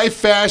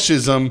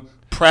 anti-fascism,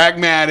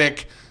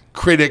 pragmatic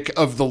critic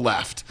of the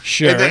left.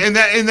 Sure. And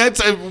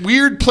that's a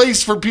weird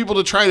place for people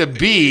to try to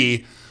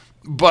be,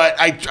 but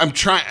I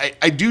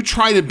do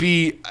try to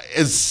be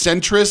as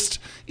centrist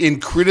in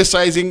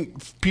criticizing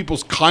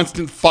people's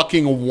constant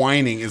fucking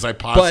whining as I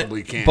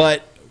possibly can.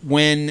 But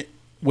when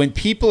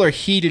people are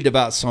heated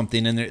about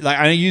something, and like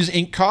I use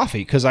Ink Coffee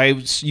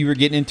because you were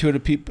getting into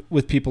it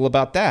with people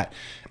about that.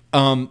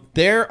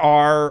 There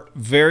are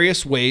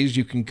various ways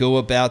you can go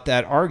about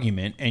that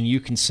argument, and you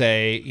can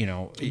say,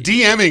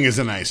 DMing is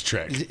a nice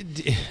trick.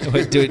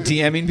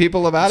 DMing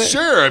people about it.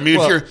 Sure, I mean,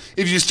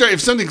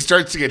 if something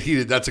starts to get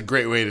heated, that's a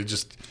great way to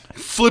just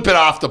flip it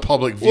off the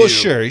public view. Well,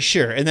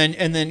 sure, and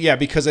then yeah,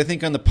 because I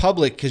think on the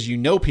public, because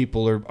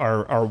people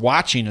are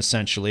watching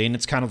essentially, and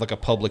it's kind of like a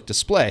public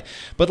display.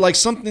 But like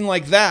something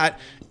like that,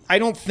 I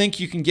don't think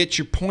you can get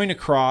your point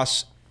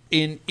across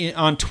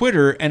on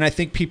Twitter, and I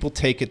think people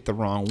take it the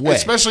wrong way,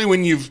 especially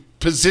when you've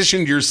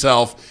positioned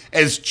yourself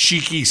as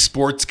cheeky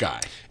sports guy.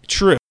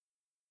 True.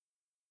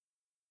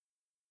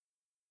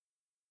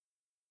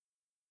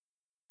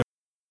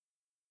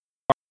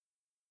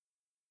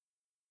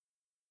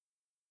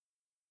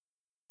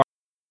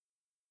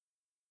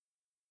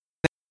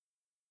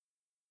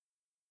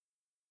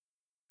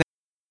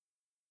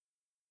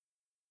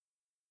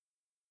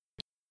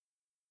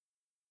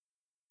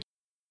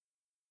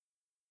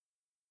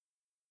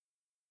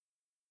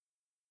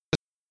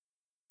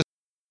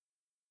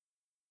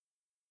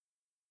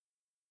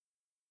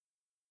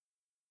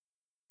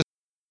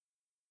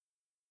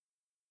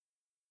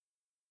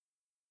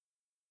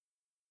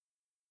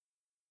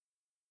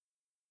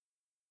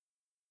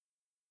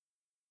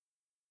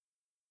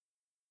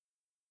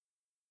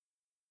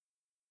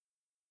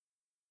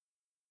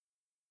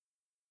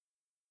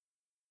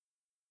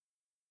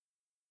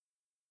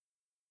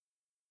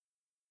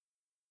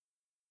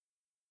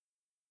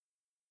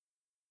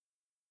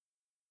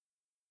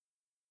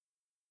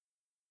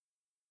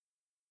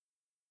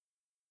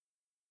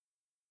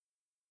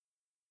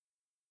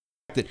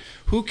 that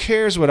who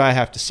cares what I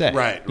have to say,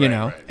 Right, you right,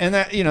 know, right. and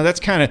that, you know, that's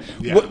kind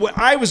of what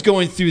I was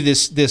going through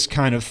this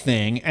kind of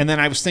thing, and then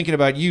I was thinking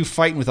about you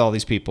fighting with all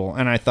these people,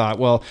 and I thought,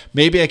 well,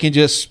 maybe I can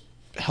just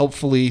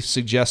helpfully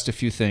suggest a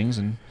few things.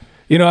 And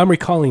You know, I'm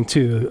recalling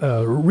too.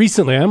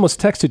 Recently, I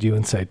almost texted you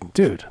and said,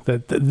 "Dude,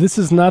 that this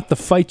is not the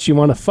fight you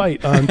want to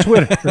fight on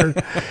Twitter,"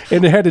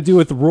 and it had to do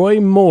with Roy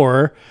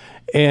Moore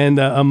and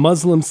a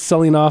Muslim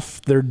selling off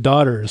their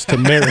daughters to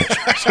marriage.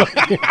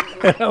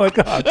 And I'm like,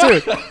 oh,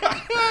 dude.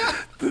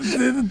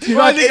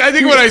 I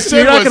think what I said was...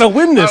 You're not going to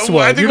win this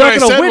one. I think You're what not I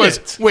going to said win was,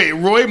 it. wait,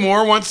 Roy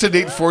Moore wants to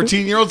date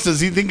 14-year-olds? Does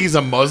he think he's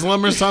a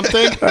Muslim or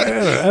something?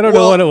 I don't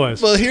know what it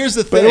was. Well, here's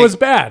the thing. But it was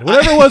bad.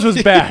 Whatever it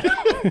was bad.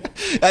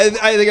 I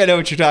think I know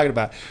what you're talking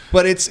about,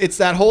 but it's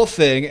that whole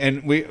thing,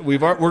 and we're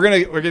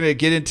gonna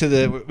get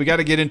into we got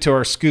to get into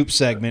our scoop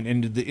segment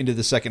into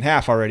the second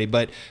half already.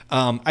 But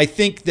I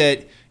think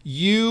that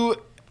you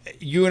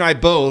and I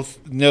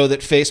both know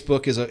that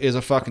Facebook is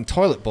a fucking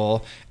toilet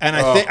bowl, and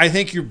I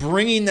think you're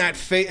bringing that.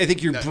 I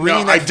think you're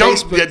bringing that.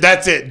 Facebook.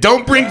 That's it.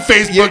 Don't bring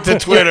Facebook to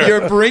Twitter.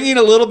 You're bringing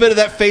a little bit of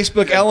that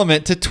Facebook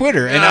element to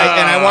Twitter, and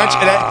I want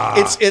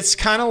you. It's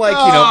kind of like,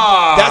 you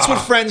know, that's what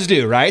friends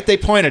do, right? They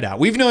point it out.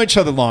 We've known each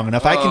other long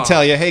enough. I can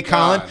tell you, hey,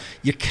 Colin,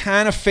 you're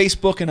kind of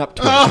Facebooking up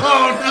Twitter.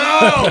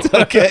 Oh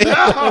no! Okay,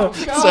 No,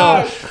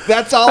 so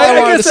that's all I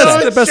wanted to guess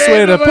that's say. the best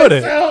way to put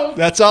it.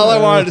 That's all I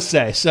wanted to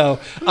say. So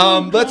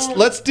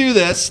let's do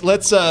this.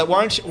 Let's why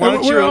don't you?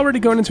 We're already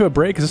going into a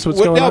break. Is this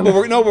what's going on?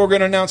 We're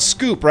going to announce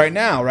Scoop right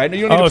now, right?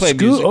 You don't need to play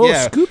Scoop. music. Oh,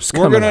 yeah. Scoop's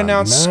We're going to coming on.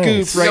 announce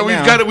Nice. Scoop right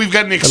Yeah, now. we've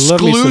got an love me some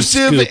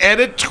exclusive Scoop.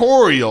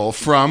 editorial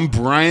from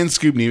Brian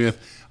Scoop Nemeth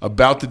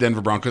about the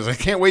Denver Broncos. I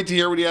can't wait to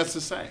hear what he has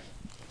to say.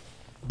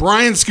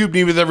 Brian Scoop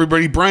Nemeth,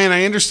 everybody. Brian,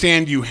 I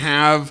understand you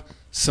have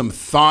some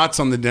thoughts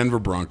on the Denver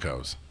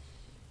Broncos.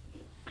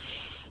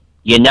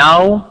 You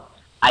know,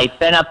 I've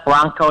been a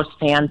Broncos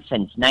fan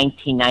since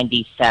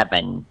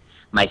 1997,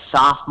 my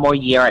sophomore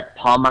year at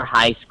Palmer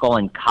High School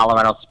in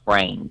Colorado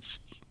Springs.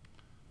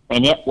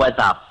 And it was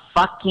a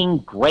fucking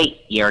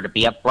great year to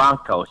be a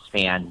Broncos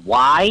fan.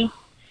 Why?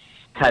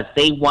 Because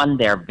they won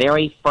their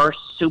very first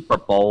Super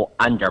Bowl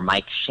under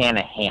Mike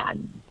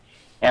Shanahan.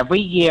 Every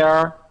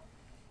year,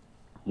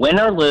 win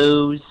or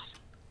lose,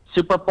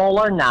 Super Bowl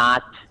or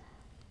not,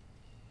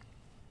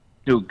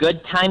 through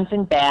good times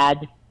and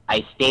bad,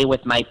 I stay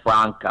with my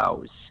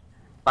Broncos.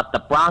 But the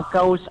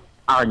Broncos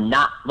are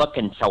not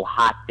looking so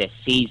hot this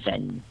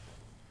season.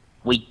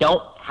 We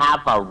don't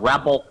have a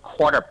rebel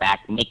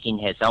quarterback making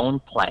his own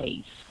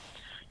plays,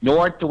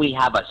 nor do we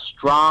have a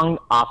strong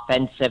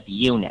offensive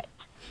unit.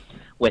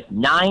 With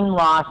 9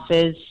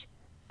 losses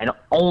and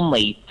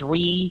only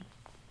 3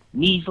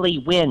 measly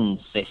wins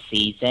this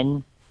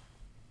season,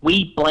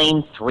 we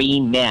blame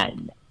 3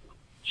 men.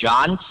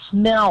 John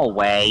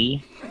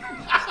Smellway,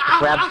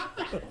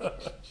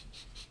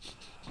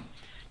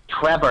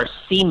 Trevor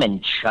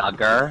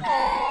Seaman-Chugger,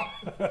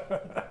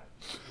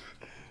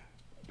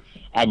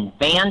 and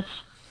Vance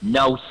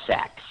No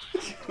Sex.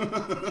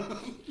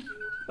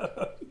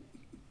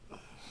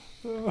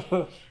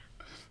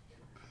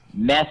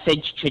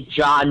 Message to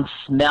John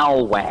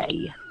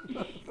Smellway.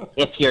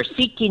 If you're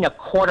seeking a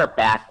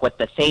quarterback with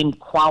the same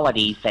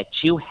qualities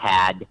that you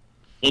had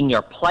in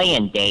your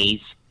playing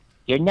days,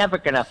 you're never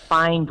going to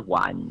find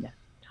one.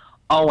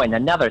 Oh, and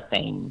another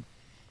thing.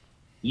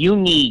 You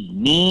need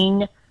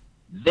mean,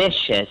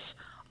 vicious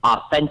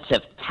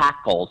offensive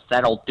tackles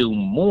that'll do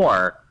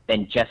more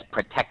than just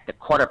protect the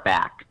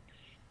quarterback.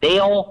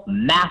 They'll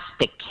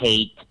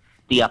masticate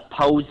the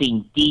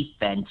opposing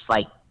defense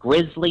like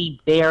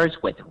grizzly bears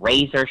with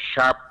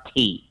razor-sharp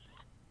teeth.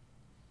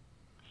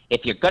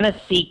 If you're going to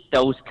seek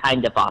those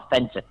kind of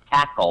offensive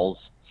tackles,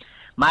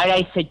 might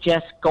I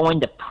suggest going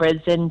to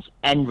prisons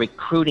and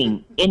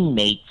recruiting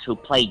inmates who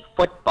played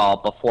football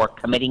before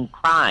committing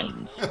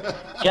crimes,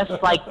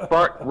 just like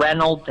Burt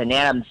Reynolds and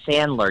Adam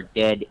Sandler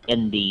did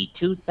in the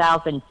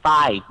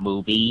 2005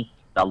 movie,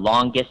 The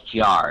Longest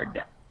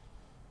Yard.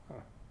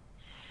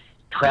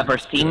 Trevor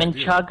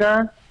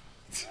Seaman-Chugger,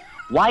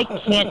 why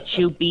can't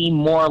you be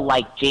more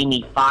like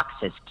Jamie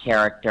Foxx's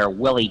character,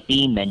 Willie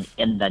Beeman,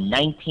 in the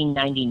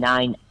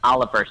 1999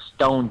 Oliver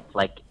Stone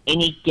flick,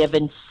 Any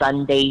Given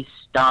Sunday,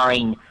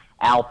 starring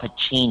Al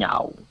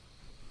Pacino?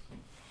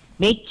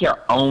 Make your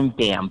own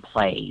damn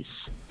plays.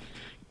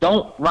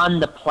 Don't run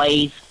the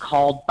plays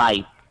called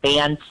by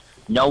Vance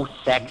No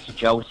Sex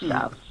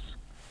Josephs.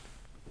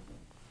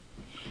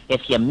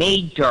 If you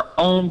made your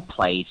own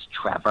plays,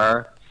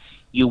 Trevor,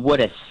 you would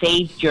have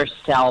saved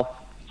yourself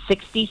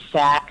 60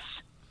 sacks,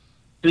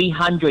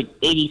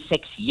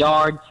 386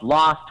 yards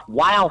lost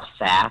while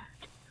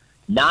sacked,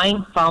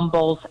 9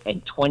 fumbles,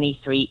 and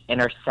 23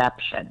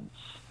 interceptions.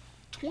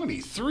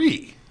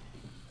 23?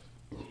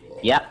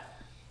 Yep.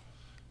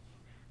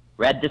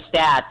 Read the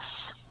stats.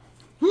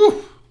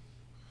 Whew.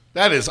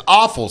 That is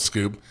awful,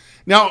 Scoop.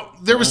 Now,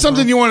 there was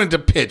something you wanted to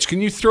pitch. Can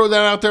you throw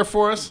that out there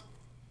for us?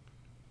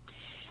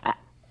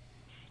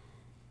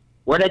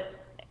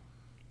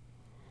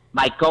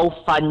 My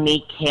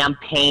GoFundMe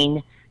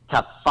campaign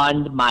to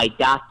fund my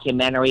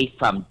documentary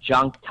From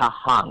Junk to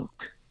Hunk.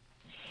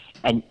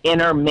 an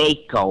inner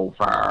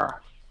makeover.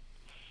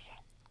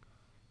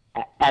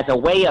 As a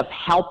way of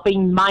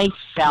helping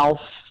myself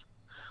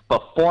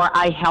before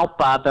I help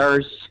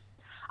others,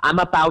 I'm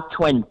about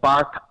to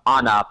embark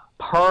on a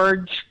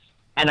purge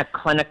and a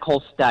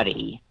clinical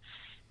study.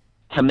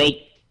 To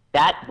make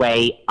that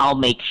way,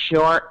 I'll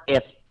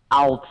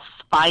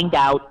find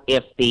out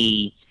if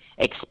the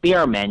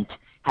experiment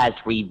has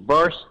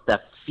reversed the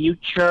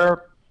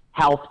future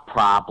health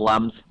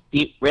problems,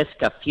 the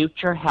risk of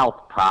future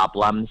health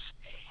problems,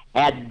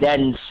 and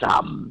then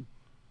some.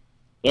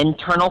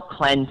 Internal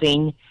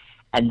cleansing,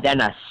 and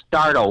then a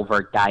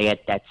start-over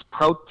diet that's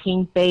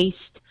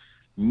protein-based,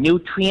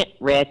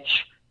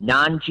 nutrient-rich,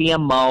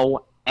 non-GMO,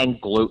 and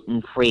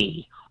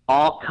gluten-free,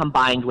 all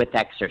combined with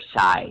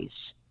exercise.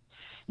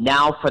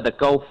 Now for the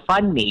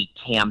GoFundMe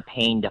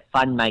campaign to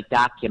fund my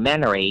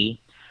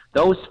documentary,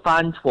 those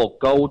funds will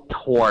go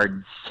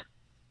towards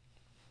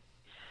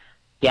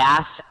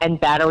gas and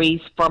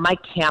batteries for my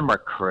camera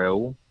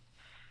crew,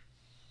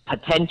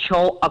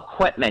 potential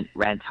equipment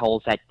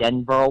rentals at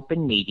Denver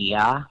Open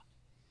Media,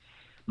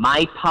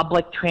 my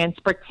public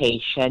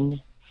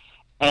transportation,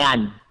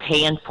 and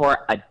paying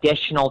for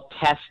additional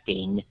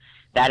testing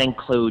that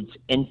includes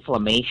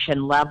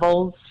inflammation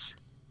levels,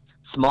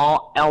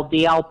 small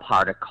LDL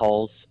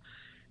particles,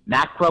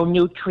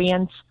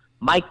 macronutrients,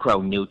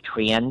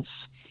 micronutrients,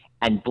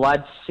 and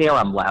blood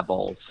serum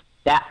levels.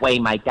 That way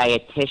my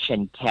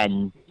dietitian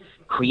can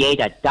create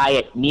a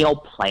diet meal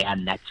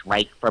plan that's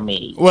right for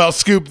me. Well,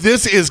 Scoop,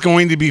 this is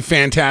going to be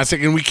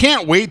fantastic, and we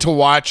can't wait to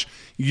watch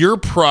your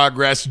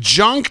progress.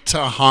 Junk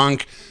to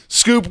Hunk.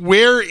 Scoop,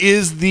 where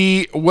is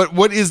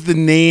what is the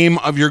name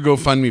of your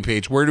GoFundMe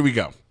page? Where do we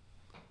go?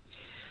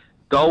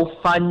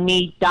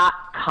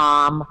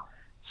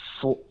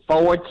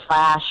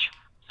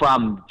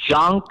 GoFundMe.com/from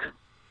junk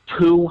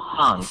to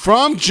hunk.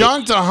 From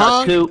junk to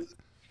hunk.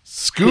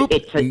 Scoop,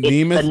 it's the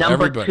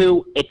number everybody.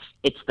 two. It's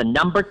the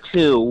number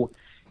two.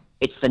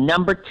 It's the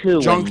number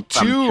two. Junk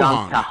from to junk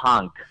hunk. to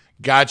hunk.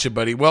 Gotcha,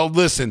 buddy. Well,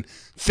 listen,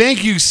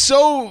 thank you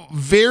so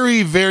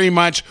very, very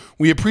much.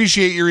 We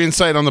appreciate your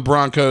insight on the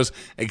Broncos.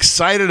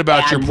 Excited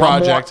about your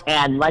project.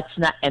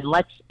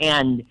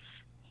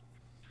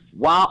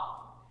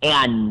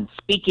 And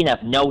speaking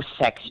of no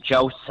sex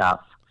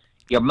Joseph,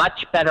 you're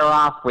much better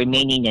off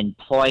remaining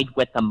employed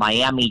with the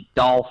Miami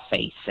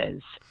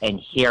Dollfaces, and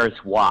here's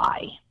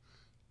why.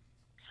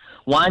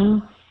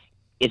 One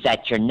is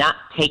that you're not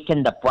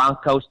taking the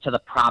Broncos to the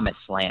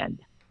promised land.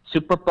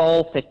 Super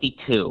Bowl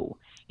 52.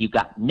 You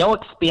got no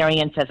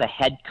experience as a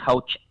head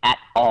coach at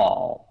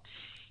all.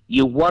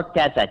 You worked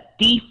as a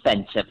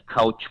defensive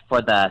coach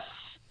for the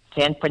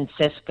San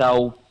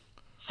Francisco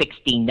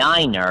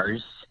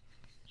 69ers,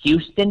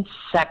 Houston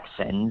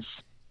Texans,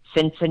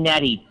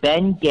 Cincinnati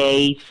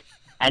Bengals,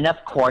 and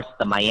of course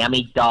the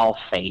Miami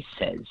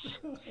Dollfaces.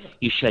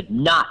 You should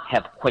not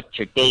have quit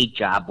your day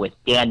job with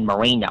Dan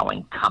Marino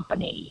and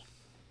company.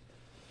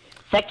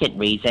 Second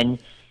reason,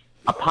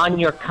 upon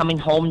your coming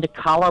home to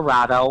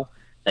Colorado,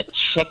 the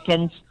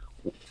chickens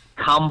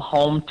come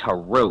home to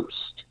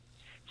roost.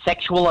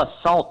 Sexual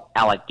assault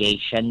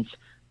allegations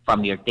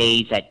from your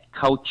days at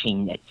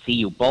coaching at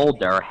CU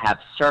Boulder have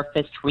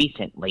surfaced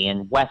recently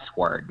in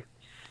Westward.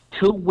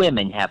 2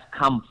 women have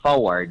come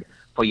forward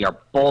for your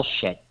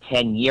bullshit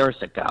 10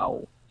 years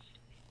ago.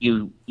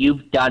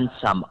 You've done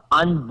some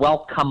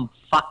unwelcome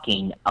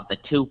fucking of the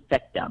 2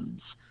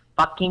 victims,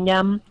 fucking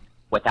them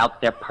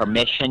without their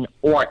permission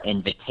or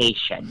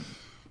invitation.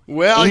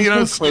 Well,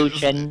 In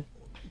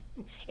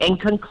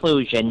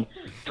conclusion,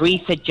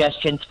 3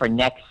 suggestions for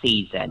next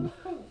season.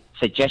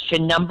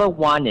 Suggestion number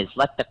 1 is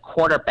let the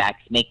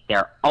quarterbacks make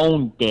their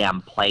own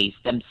damn plays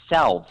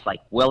themselves, like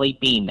Willie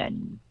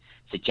Beeman.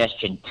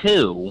 Suggestion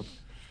 2,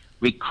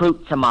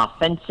 recruit some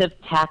offensive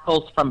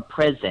tackles from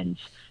prisons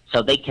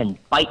so they can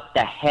bite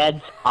the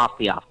heads off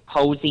the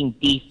opposing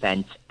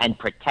defense and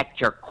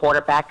protect your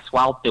quarterbacks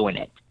while doing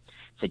it.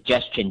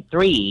 Suggestion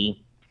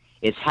 3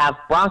 is have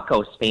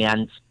Broncos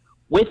fans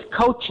with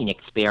coaching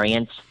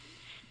experience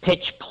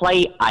pitch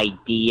play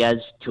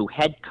ideas to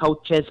head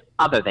coaches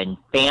other than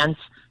fans,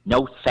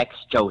 no sex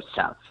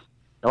Joseph.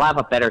 They'll have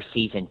a better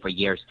season for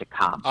years to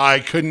come. I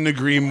couldn't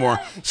agree more.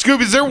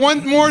 Scoop, is there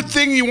one more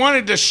thing you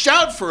wanted to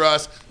shout for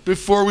us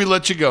before we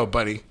let you go,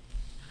 buddy?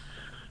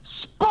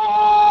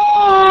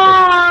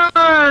 Sports!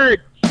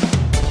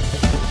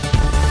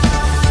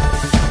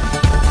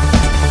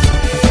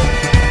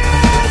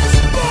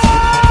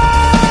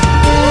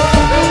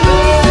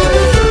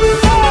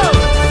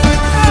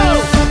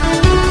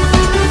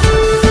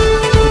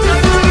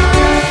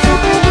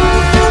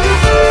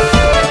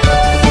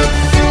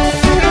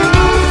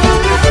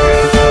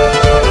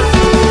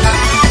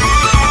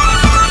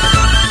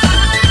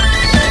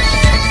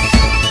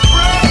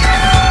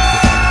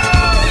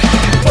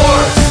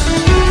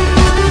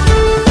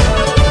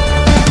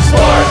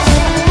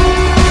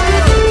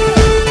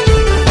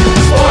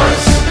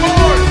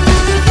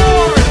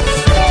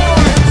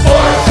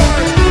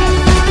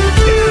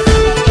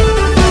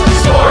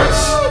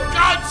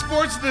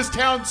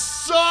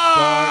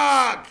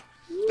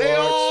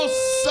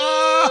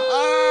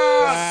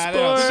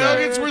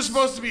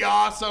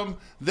 awesome.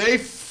 They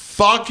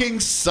fucking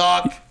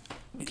suck.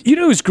 You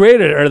know who's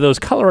great are those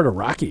Colorado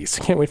Rockies.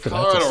 Can't wait for that.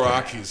 Colorado to start.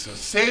 Rockies. So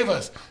save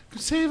us,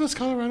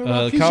 Colorado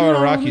Rockies. The Colorado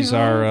You're Rockies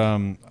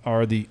on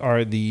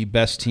are the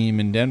best team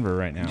in Denver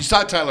right now. You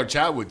saw Tyler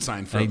Chatwood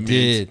sign for They him.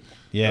 did.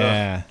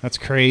 Yeah, that's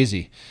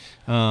crazy.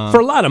 For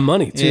a lot of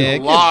money, too. Yeah, A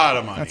lot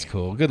of money. That's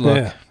cool. Good luck.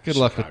 Yeah. Good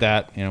luck with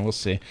that. We'll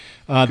see.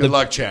 Good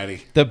luck,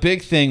 Chatty. The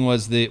big thing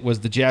was the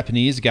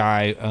Japanese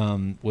guy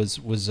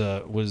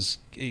was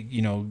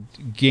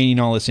gaining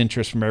all this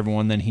interest from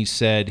everyone. Then he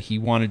said he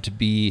wanted to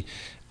be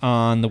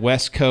on the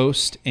West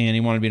Coast and he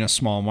wanted to be in a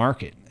small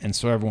market, and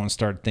so everyone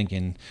started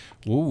thinking,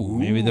 "Ooh,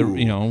 maybe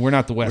we're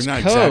not the West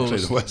not Coast, exactly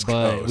the West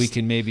but Coast. we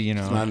can maybe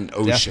not an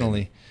ocean.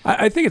 definitely."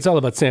 I think it's all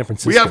about San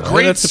Francisco. We have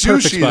great That's the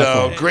perfect sushi, spot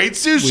for though. it. Great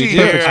sushi We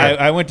here. did.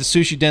 I went to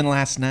Sushi Den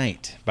last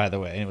night, by the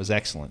way, and it was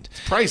excellent.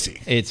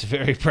 Pricey. It's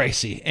very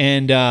pricey,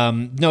 and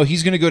no,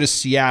 he's going to go to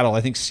Seattle.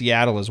 I think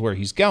Seattle is where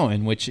he's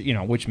going,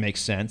 which makes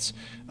sense.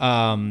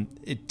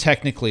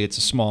 Technically, it's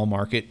a small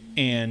market,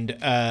 and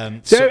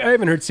See, I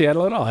haven't heard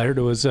Seattle at all. I heard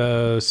it was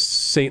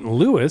St.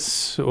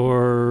 Louis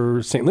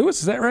or St. Louis.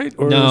 Is that right?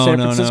 Or San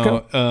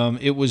Francisco? No.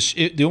 It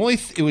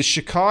was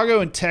Chicago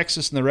and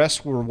Texas, and the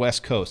rest were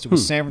West Coast. It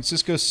was San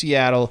Francisco,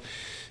 Seattle,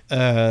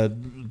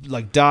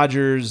 like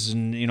Dodgers,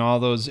 and all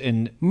those.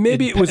 And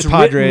Maybe it was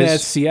Padres. written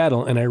as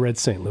Seattle, and I read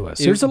St. Louis.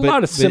 There's a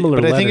lot of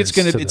similar. But I think it's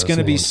letters gonna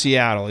to be those names.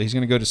 Seattle. He's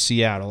gonna go to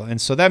Seattle, and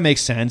so that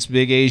makes sense.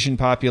 Big Asian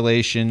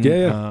population.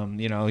 Yeah.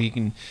 He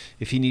can,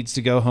 if he needs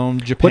to go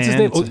home, Japan. What's his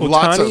name? it's-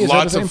 Lots of- Ohtani? Is that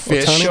lots his of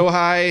name? fish.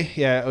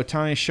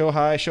 Ohtani?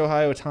 Shohei,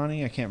 Shohei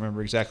Ohtani. I can't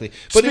remember exactly,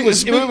 but Speak- it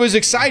speak- was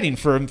exciting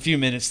for a few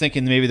minutes,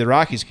 thinking maybe the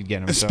Rockies could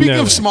get him. So. Speaking No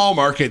of way. small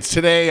markets,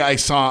 today I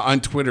saw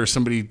on Twitter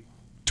somebody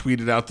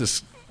tweeted out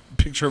this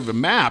picture of a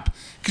map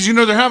because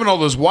they're having all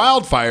those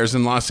wildfires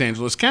in Los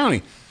Angeles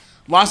County.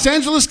 Los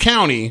Angeles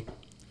County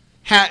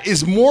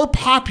is more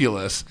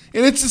populous,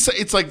 and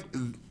it's like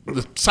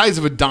the size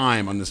of a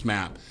dime on this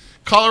map.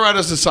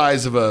 Colorado's the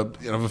size of a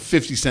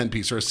 50-cent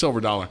piece or a silver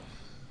dollar.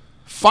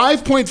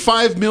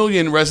 5.5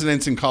 million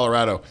residents in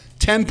Colorado,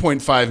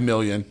 10.5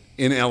 million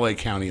in LA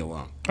County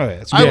alone. Oh, yeah,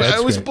 that's I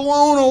was great.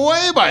 blown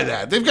away by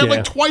that. They've got Yeah.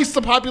 like twice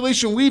the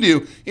population we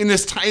do in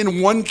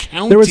one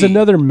county. There was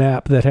another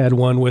map that had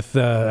one with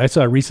I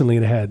saw recently.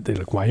 It had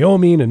like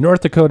Wyoming and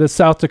North Dakota,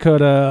 South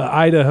Dakota,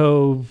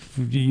 Idaho,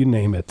 you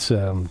name it.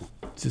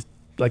 Just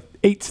like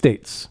 8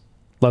 states.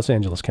 Los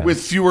Angeles County.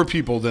 with fewer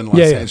people than Los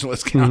Yeah, yeah.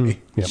 Angeles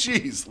County. Yep.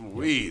 Jeez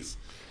Louise.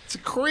 It's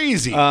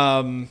crazy.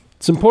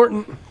 It's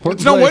important.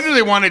 It's no wonder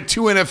they wanted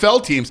 2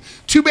 NFL teams.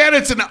 Too bad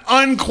it's an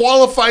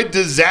unqualified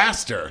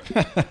disaster.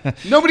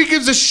 Nobody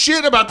gives a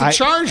shit about the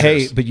Chargers.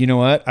 Hey, but you know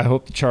what? I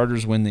hope the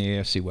Chargers win the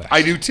AFC West.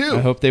 I do too.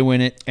 I hope they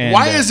win it. And,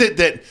 Why is it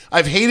that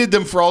I've hated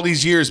them for all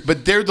these years,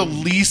 but they're the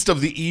least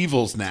of the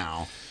evils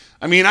now?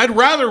 I mean, I'd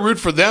rather root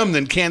for them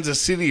than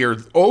Kansas City or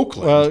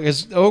Oakland. Well,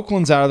 because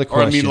Oakland's out of the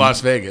or question. Las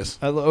Vegas.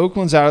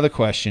 Oakland's out of the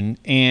question,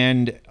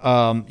 and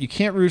you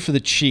can't root for the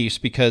Chiefs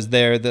because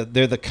they're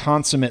the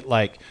consummate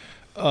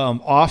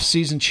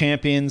off-season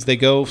champions. They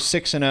go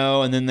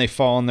 6-0 and then they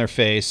fall on their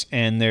face,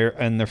 and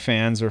their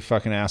fans are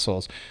fucking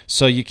assholes.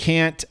 So you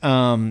can't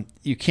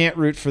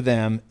root for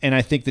them. And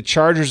I think the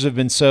Chargers have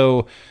been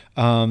so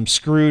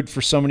screwed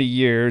for so many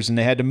years, and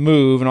they had to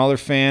move, and all their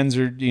fans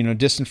are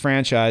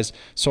disenfranchised.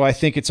 So I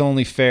think it's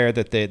only fair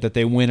that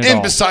they win it all.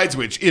 And besides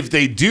which, if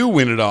they do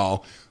win it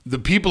all, the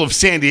people of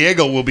San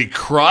Diego will be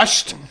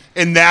crushed,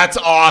 and that's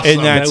awesome. And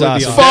that's That would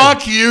be awesome.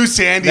 Fuck you,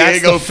 San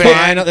Diego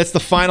fan. That's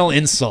the final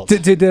insult.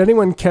 Did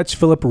anyone catch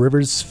Philip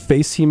Rivers'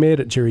 face he made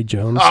at Jerry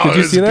Jones? Oh, Did it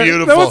you was see that?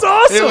 beautiful. That was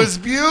awesome. It was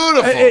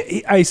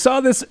beautiful. I saw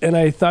this and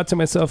I thought to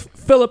myself,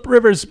 Philip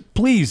Rivers,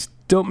 please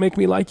don't make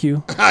me like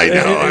you. I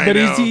know, But I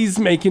know. he's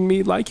making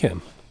me like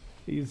him.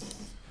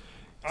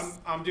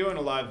 I'm doing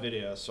a live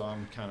video, so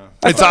I'm kind of.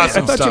 It's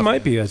awesome I thought stuff. you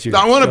might be as you.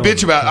 I want to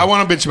bitch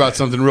about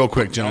something real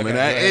quick, gentlemen.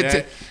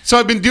 So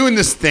I've been doing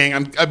this thing.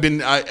 I've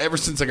been ever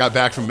since I got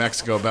back from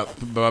Mexico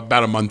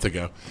about a month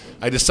ago.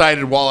 I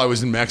decided while I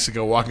was in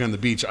Mexico walking on the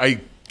beach,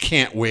 I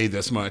can't weigh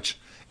this much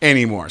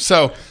anymore.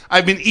 So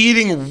I've been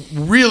eating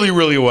really,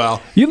 really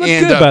well. You look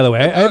And, good, by the way.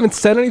 I haven't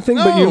said anything,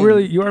 but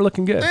you are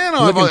looking good. Yeah, no,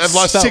 You're I've looking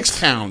lost svelte. 6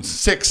 pounds.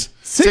 Six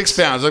Six?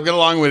 pounds. I've got a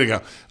long way to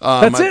go.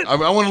 That's it?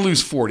 I want to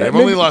lose 40. I've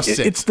Maybe only lost 6.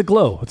 It's the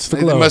glow. It's the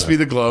glow. It must be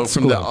the glow It's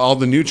from glow. all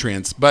the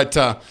nutrients. But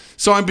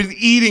so I've been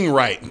eating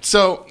right.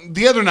 So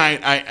the other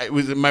night,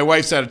 my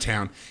wife's out of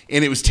town,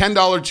 and it was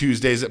 $10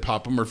 Tuesdays at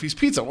Papa Murphy's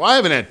Pizza. Well, I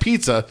haven't had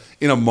pizza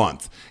in a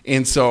month,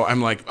 and so I'm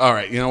like, all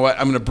right, you know what?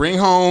 I'm going to bring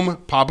home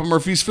Papa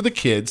Murphy's for the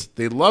kids.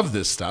 They love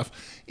this stuff,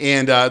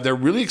 and they're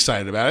really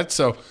excited about it.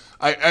 So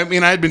I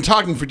had been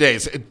talking for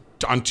days.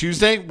 On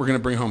Tuesday, we're going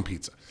to bring home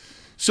pizza.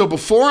 So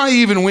before I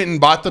even went and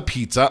bought the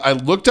pizza, I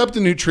looked up the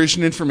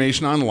nutrition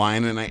information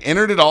online, and I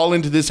entered it all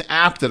into this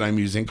app that I'm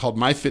using called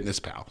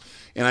MyFitnessPal.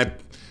 And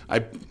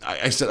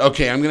I said,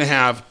 okay, I'm going to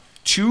have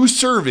 2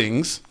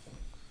 servings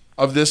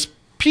of this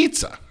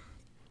pizza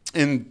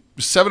and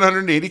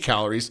 780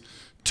 calories.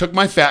 Took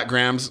my fat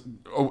grams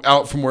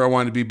out from where I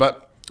wanted to be,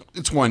 but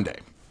it's one day.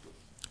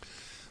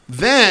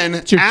 Then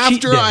It's your cheat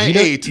after day. I you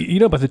know, ate, you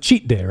know about the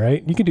cheat day,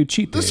 right? You can do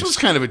cheat days. this was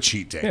kind of a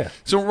cheat day. Yeah.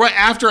 So right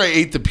after I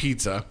ate the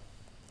pizza,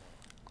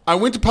 I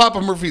went to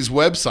Papa Murphy's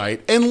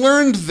website and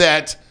learned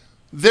that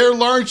their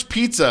large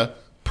pizza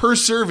per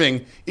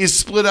serving is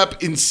split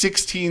up in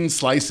 16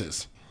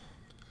 slices.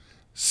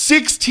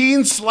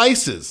 16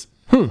 slices.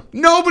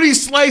 Nobody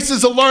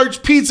slices a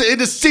large pizza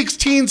into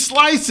 16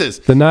 slices.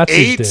 The Nazis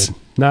 8, did.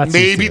 Nazis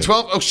maybe did.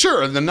 12. Oh,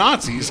 sure, the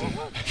Nazis.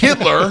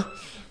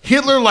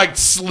 Hitler liked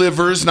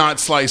slivers, not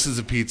slices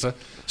of pizza.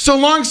 So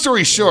long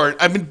story short,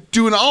 I've been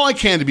doing all I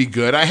can to be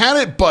good. I had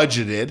it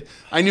budgeted.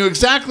 I knew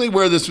exactly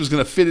where this was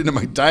going to fit into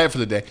my diet for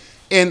the day.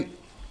 And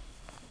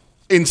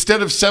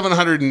instead of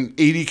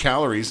 780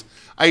 calories,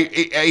 I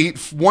ate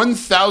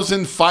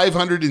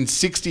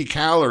 1,560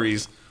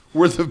 calories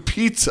worth of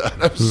pizza.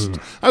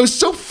 I was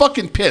so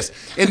fucking pissed.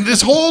 And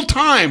this whole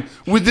time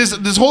with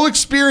this whole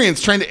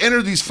experience trying to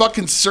enter these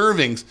fucking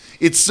servings,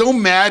 it's so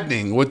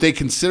maddening what they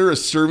consider a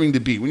serving to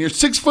be. When you're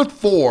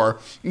 6'4",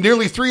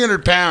 nearly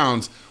 300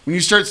 pounds, when you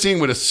start seeing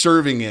what a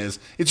serving is,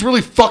 it's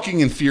really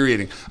fucking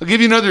infuriating. I'll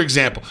give you another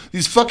example.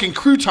 These fucking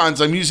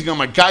croutons I'm using on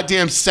my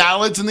goddamn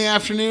salads in the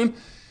afternoon.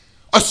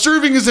 A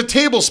serving is a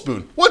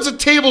tablespoon. What's a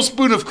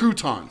tablespoon of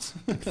croutons?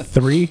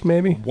 3,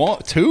 maybe?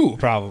 2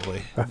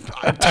 probably.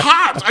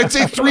 Tops. I'd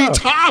say 3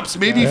 tops.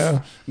 Maybe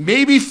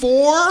maybe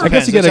 4. I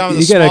guess you Depends. Are gotta- you talking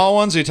you the gotta- small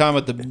ones, or are you talking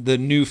about the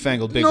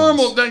newfangled big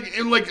Normal, ones?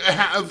 like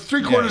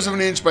 3/4 of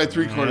an inch by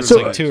 3/4 It's of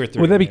like an 2 inch. or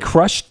 3. Would that be maybe.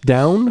 crushed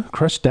down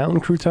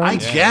croutons? I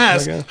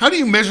guess. Okay. How do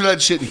you measure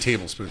that shit in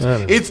tablespoons?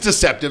 don't know. It's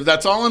deceptive.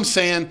 That's all I'm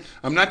saying.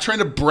 I'm not trying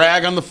to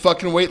brag on the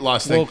fucking weight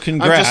loss thing. Well,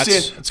 congrats. I'm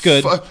just saying, It's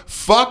good.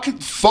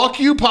 Fuck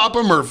you,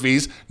 Papa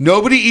Murphy's.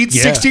 Nobody eats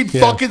Yeah, 16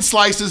 yeah. fucking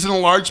slices in a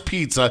large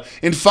pizza.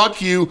 And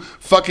fuck you,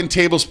 fucking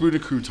tablespoon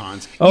of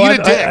croutons. Oh, Eat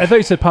a dick. I thought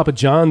you said Papa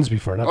John's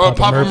before, not Oh,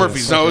 Papa Murphy's.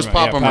 Murphy's. No, it was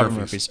Papa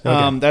Murphy's.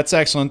 That's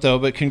excellent, though,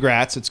 but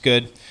congrats. It's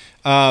good.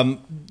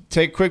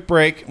 Take a quick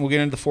break. We'll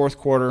get into the fourth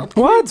quarter. What?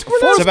 We're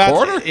not, It's about,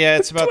 quarter? Yeah,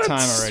 it's about What?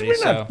 time already.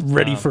 We're not so,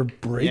 ready for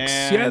breaks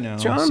yeah, yet, I know.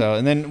 John. So,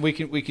 and then we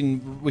can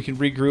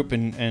regroup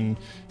and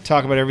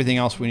talk about everything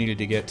else we needed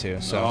to get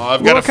to. So,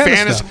 I've got What kind of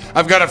fantasy. stuff?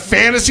 I've got a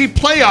fantasy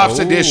playoffs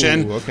Ooh,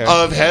 edition okay.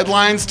 of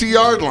headlines to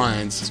yard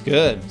lines.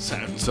 good.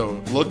 So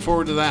look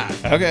forward to that.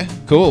 Okay,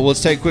 cool. Well,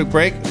 let's take a quick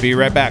break. Be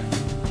right back.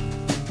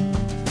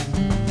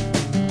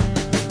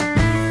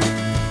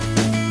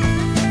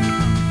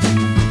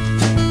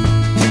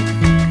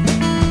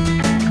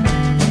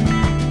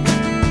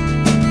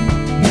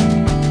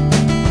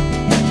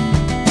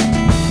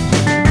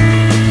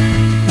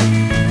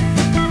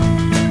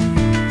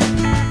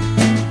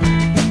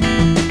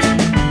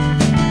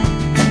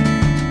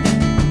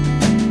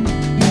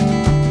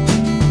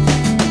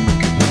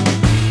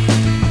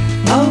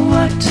 Oh,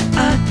 what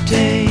a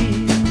day.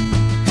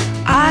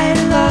 I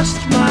lost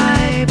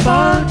my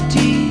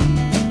body.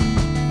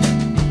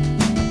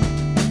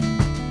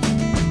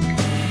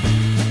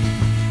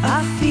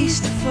 A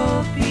feast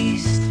for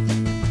beast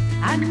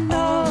and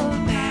all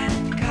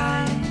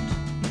mankind.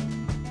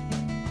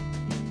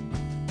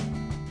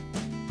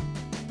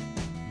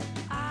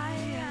 I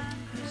am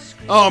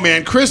prescribed. Oh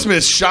man,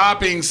 Christmas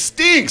shopping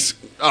stinks.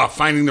 Oh,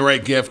 finding the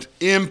right gift,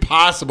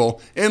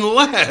 impossible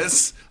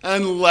unless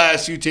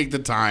you take the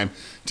time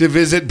to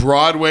visit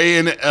Broadway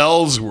in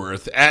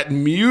Ellsworth at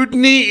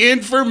Mutiny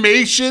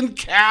Information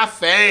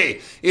Cafe.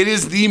 It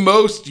is the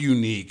most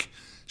unique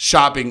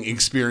shopping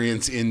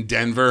experience in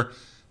Denver,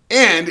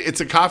 and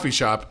it's a coffee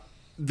shop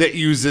that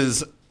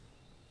uses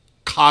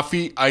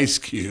coffee ice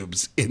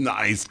cubes in the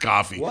iced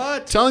coffee.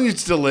 What? Telling you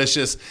it's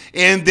delicious.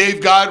 And they've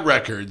got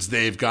records,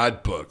 they've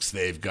got books,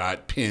 they've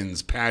got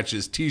pins,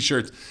 patches,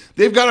 t-shirts.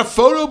 They've got a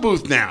photo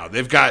booth now.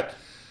 They've got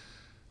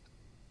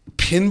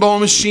pinball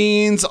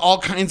machines, all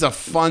kinds of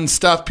fun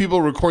stuff.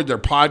 People record their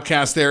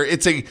podcasts there.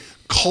 It's a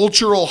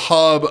cultural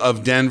hub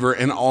of Denver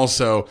and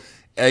also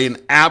an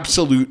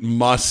absolute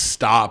must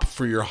stop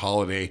for your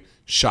holiday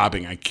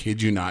shopping. I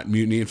kid you not.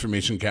 Mutiny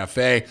Information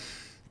Cafe.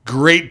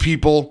 Great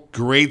people,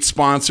 great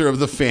sponsor of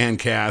the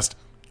Fancast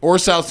or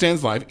South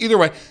Stands Live. Either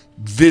way,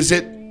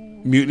 visit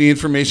Mutiny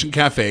Information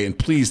Cafe and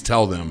please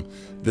tell them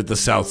that the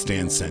South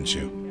Stand sent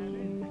you.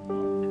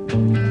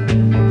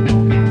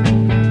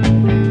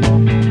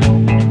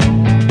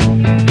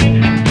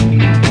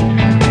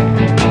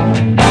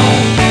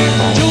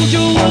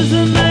 Jojo was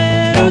a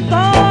man who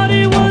thought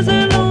he was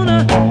a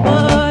loner,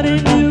 but he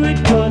knew it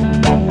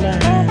couldn't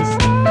last.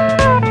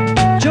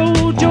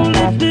 Jojo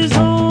lived his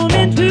home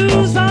in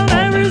Tucson,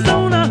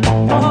 Arizona,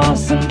 for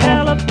some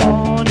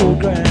California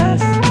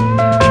grass.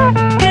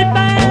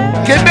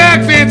 Get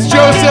back, Vance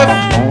Joseph.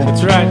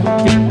 That's right.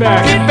 Get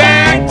back. Get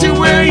back to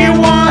where you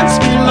once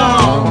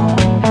belong.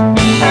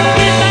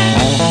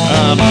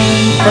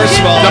 First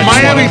of all, The I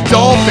just Miami wanna-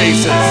 Doll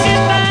Faces.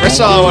 First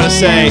of all, I want to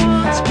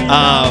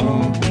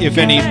say, if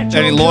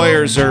any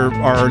lawyers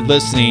are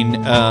listening,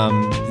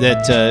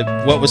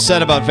 that what was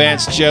said about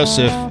Vance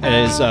Joseph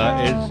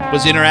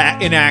was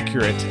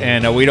inaccurate,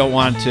 and we don't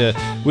want to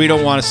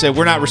say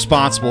we're not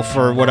responsible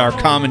for what our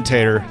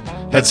commentator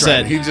had That's right.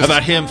 said He just-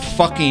 about him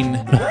fucking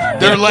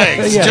Their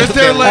legs, Yeah. just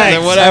their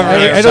legs. whatever.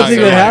 I don't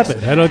think that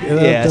happened. I don't think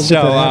that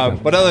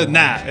happened. But other than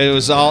that, it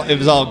was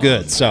all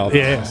good. So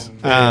Yes.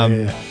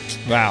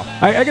 wow.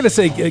 I gotta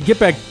say, get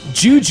back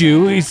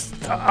Juju. He's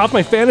off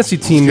my fantasy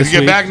team Gonna this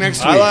get week. back next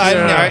week.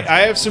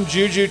 I have some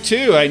juju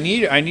too. I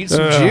need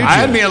some juju. I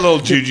had me a little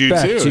juju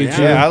back, too. Juju.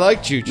 Yeah. Yeah, I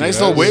like juju. Nice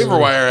That little was- waiver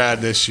wire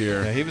ad this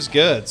year. Yeah, he was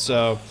good.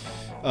 So,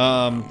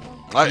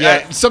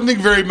 Something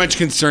very much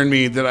concerned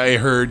me that I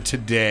heard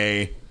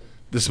today,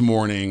 this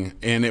morning,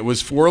 and it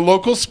was for a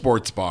local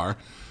sports bar.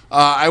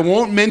 I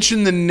won't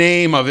mention the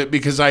name of it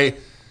because I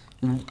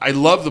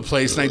love the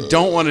place and I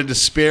don't want to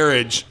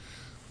disparage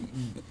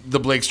the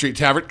Blake Street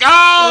Tavern.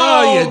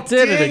 Oh, you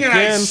did it dang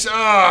again.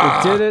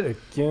 I You did it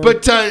again.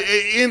 But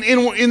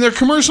in their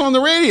commercial on the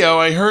radio,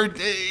 I heard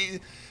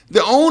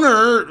the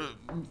owner,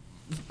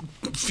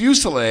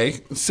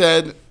 Fuselier,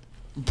 said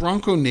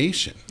Bronco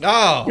Nation.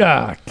 oh,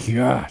 God.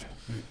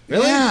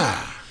 really?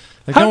 Yeah.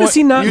 How does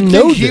he not You'd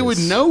know think he this? would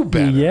know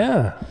better.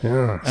 Yeah.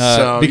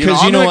 So, Because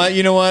I'm gonna-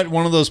 you know what,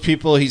 one of those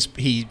people. He's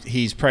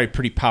probably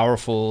pretty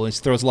powerful. He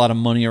throws a lot of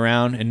money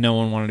around, and no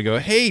one wanted to go.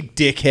 Hey,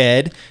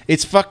 dickhead!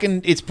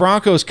 It's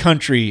Broncos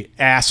country,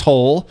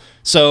 asshole.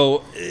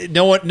 So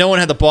no one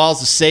had the balls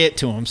to say it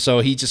to him.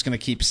 So he's just gonna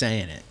keep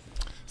saying it.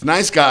 He's a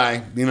nice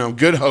guy,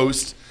 good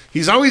host.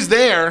 He's always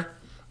there.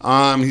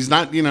 He's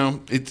not,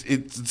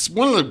 it's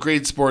one of the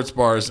great sports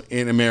bars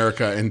in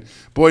America, and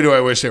boy, do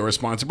I wish they were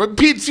sponsored. But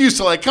Pete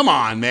Fuselier, come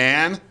on,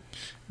 man.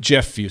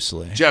 Jeff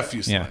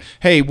Fuselier. Yeah.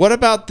 Hey, what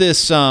about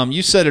this?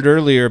 You said it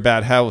earlier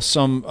about how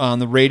some on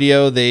the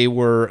radio they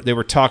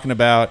were talking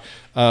about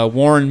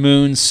Warren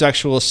Moon's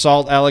sexual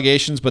assault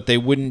allegations, but they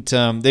wouldn't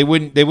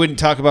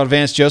talk about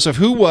Vance Joseph.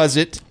 Who was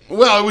it?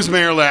 Well, it was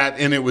Mayor Latt,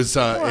 and it was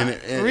and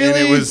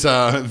it was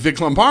Vic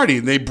Lombardi.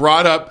 They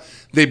brought up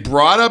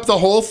the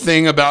whole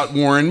thing about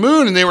Warren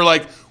Moon, and they were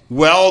like,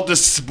 "Well, the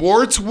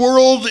sports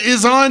world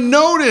is on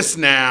notice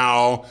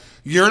now.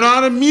 You're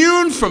not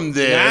immune from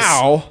this."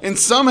 Now. And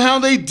somehow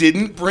they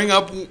didn't bring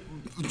up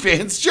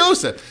Vance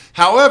Joseph.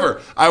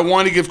 However, I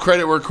want to give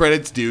credit where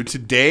credit's due.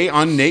 Today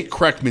on Nate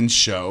Kreckman's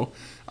show,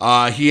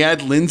 he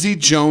had Lindsey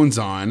Jones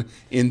on,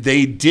 and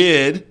they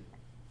did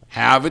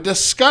have a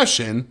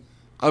discussion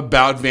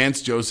about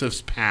Vance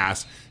Joseph's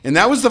past. And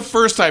that was the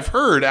first I've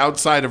heard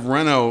outside of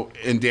Reno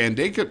and Dan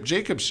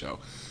Jacobs' show.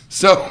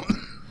 So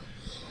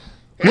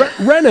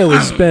Reno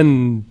has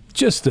been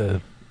just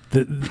the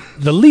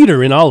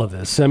leader in all of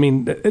this. I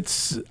mean,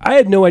 I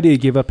had no idea he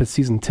gave up his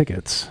season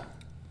tickets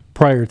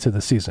prior to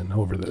the season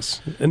over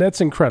this, and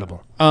that's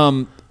incredible.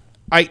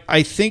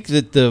 I think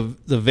that the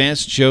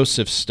Vance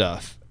Joseph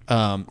stuff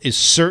is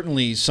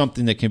certainly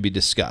something that can be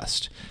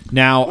discussed.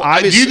 Now, do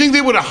obviously, you think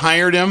they would have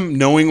hired him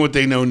knowing what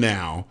they know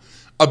now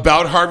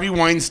about Harvey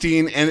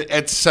Weinstein and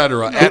et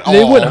cetera at all?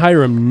 They wouldn't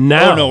hire him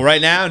now. Oh no!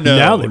 Right now, no,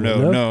 Now they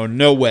would,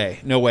 no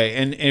way.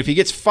 And if he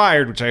gets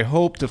fired, which I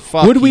hope to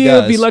fuck, Would we he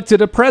have does,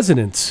 elected a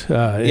president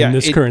in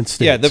this current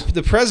state? Yeah,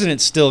 the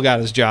president still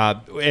got his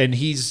job, and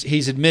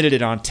he's admitted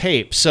it on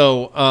tape.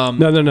 So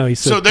No. He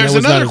said So there's that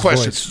was not another his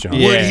question. voice, John.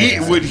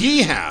 Yeah. Would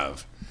he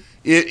have?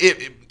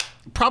 It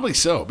probably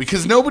so,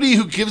 because nobody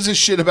who gives a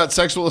shit about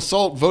sexual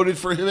assault voted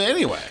for him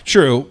anyway.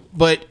 True,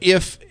 but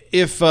if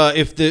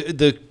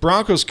the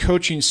Broncos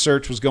coaching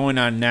search was going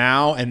on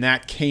now and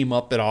that came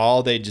up at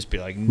all, they'd just be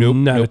like, nope,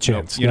 Not nope, a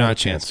chance. Nope, you're not a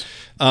chance.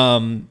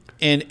 And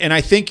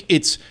I think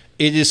it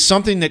is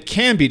something that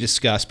can be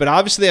discussed, but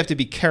obviously they have to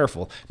be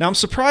careful. Now, I'm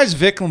surprised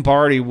Vic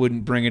Lombardi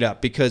wouldn't bring it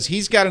up, because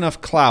he's got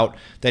enough clout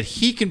that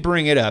he can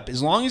bring it up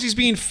as long as he's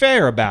being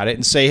fair about it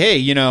and say,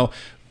 hey,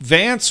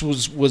 Vance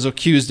was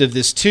accused of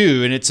this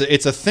too, and it's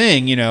a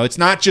thing. It's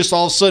not just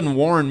all of a sudden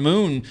Warren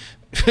Moon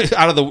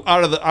out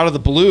of the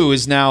blue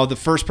is now the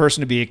first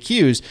person to be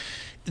accused.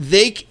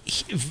 Vic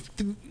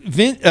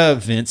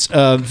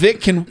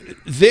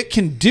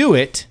can do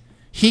it.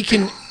 He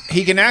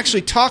can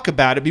actually talk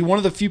about it, be one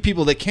of the few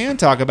people that can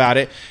talk about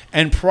it,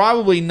 and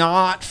probably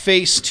not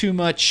face too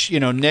much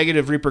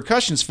negative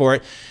repercussions for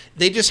it.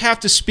 They just have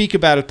to speak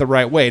about it the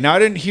right way. Now, I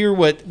didn't hear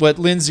what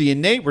Lindsay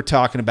and Nate were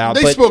talking about.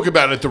 They but spoke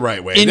about it the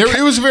right way.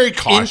 It was very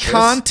cautious. In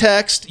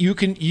context, you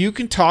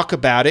can talk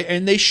about it,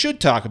 and they should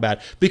talk about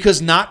it,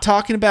 because not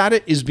talking about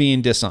it is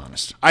being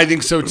dishonest. I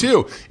think so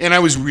too. And I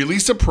was really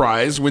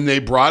surprised when they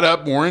brought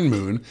up Warren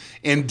Moon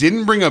and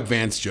didn't bring up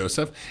Vance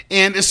Joseph,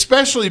 and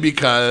especially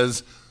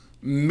because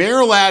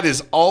Mayor Latt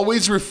is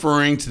always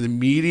referring to the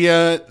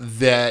media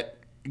that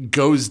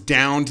goes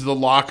down to the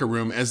locker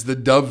room as the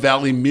Dove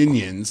Valley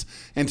Minions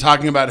and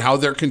talking about how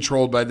they're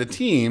controlled by the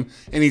team.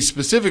 And he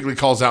specifically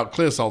calls out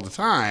Cliffs all the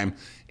time.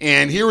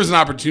 And here was an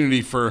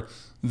opportunity for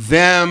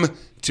them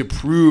to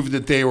prove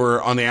that they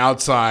were on the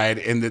outside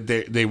and that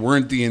they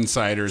weren't the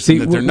insiders,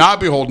 and that they're not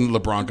beholden to the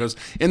Broncos,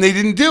 and they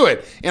didn't do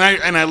it. And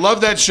I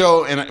love that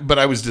show, but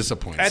I was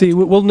disappointed. See,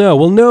 we'll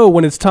know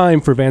when it's time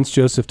for Vance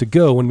Joseph to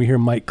go, when we hear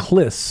Mike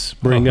Kliss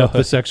bring up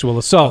the sexual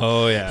assault.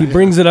 Oh, yeah. He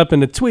brings it up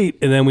in a tweet,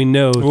 and then we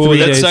know 3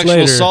 that days sexual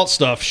later. assault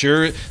stuff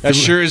sure is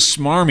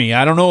smarmy.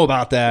 I don't know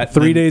about that.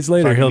 3 days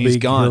later, Fucking he'll he's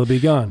be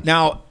gone.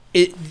 Now,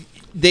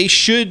 they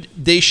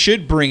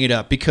should bring it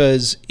up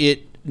because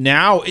it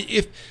now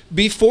if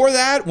before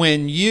that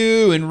when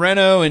you and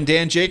Reno and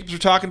Dan Jacobs were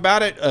talking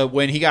about it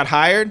when he got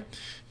hired,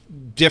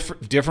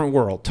 different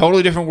world,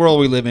 totally different world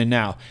we live in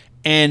now,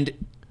 and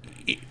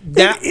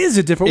that is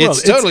a different world.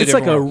 It's totally it's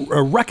different like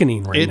a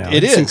reckoning right now.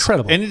 It's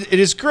incredible, and it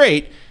is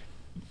great.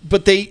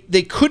 But they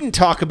couldn't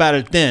talk about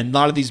it then. A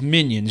lot of these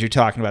minions you're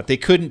talking about, they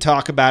couldn't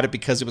talk about it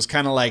because it was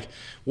kind of like,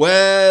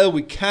 well,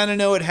 we kind of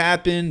know it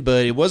happened,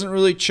 but it wasn't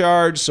really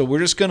charged, so we're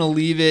just going to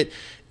leave it.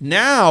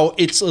 Now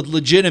it's a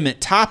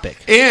legitimate topic.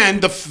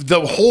 And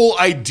the whole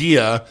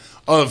idea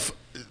of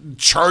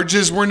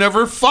charges were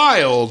never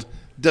filed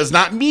does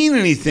not mean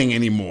anything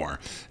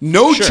anymore.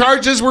 No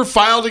charges were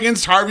filed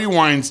against Harvey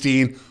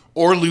Weinstein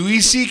or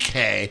Louis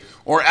C.K.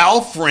 or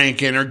Al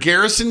Franken or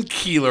Garrison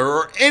Keillor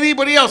or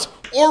anybody else.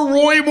 Or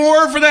Roy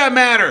Moore, for that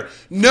matter.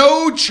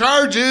 No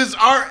charges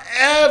are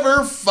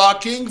ever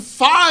fucking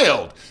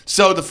filed.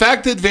 So the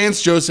fact that Vance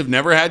Joseph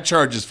never had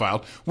charges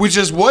filed, which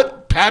is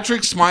what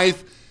Patrick Smythe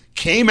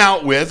came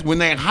out with when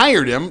they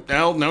hired him.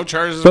 Well, no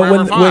charges were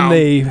ever filed.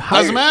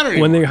 Doesn't matter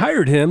anymore. When they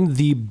hired him,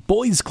 the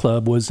boys'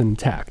 club was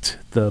intact.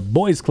 The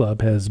boys'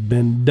 club has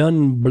been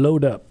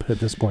blowed up at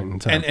this point in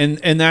time.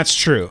 And that's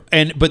true.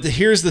 But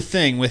here's the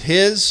thing with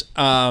his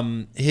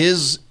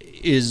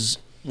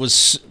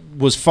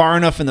was far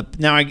enough in the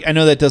now. I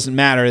know that doesn't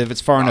matter if it's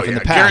far enough in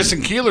the past.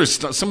 Garrison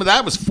Keillor, some of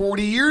that was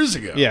 40 years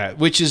ago. Yeah,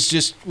 which is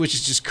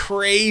just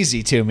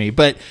crazy to me.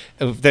 But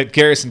that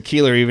Garrison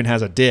Keillor even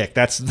has a dick.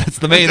 That's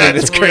the main thing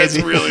that's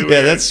crazy. That's really weird.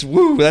 Yeah,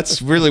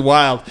 that's really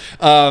wild.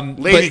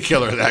 Lady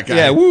killer, that guy.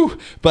 Yeah, woo.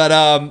 But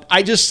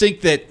I just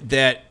think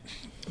that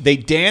they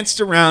danced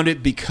around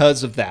it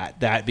because of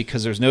that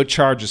because there's no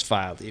charges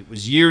filed. It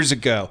was years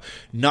ago.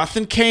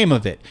 Nothing came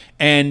of it.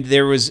 And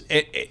there was,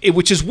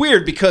 which is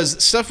weird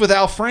because stuff with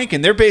Al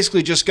Franken, they're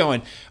basically just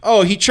going,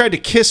 oh, he tried to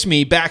kiss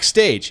me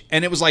backstage.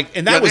 And it was like,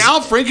 and that was. The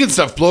Al Franken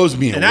stuff blows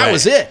me away. And that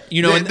was it.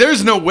 You know,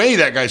 there's no way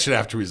that guy should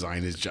have to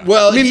resign his job.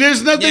 Well, I mean,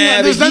 there's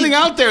nothing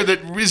out there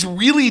that is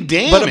really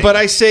damning. But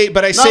I say,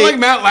 not like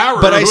Matt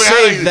Lauer. But I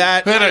say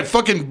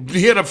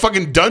he had a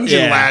fucking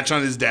dungeon latch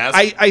on his desk.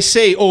 I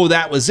say, oh,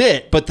 that was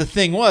it. But the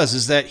thing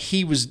is that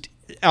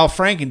Al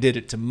Franken did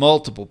it to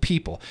multiple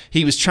people.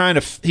 He was trying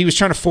to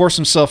force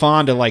himself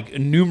onto like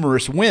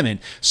numerous women.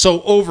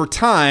 So over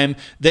time,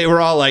 they were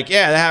all like,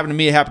 "Yeah, that happened to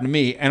me. It happened to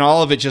me," and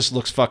all of it just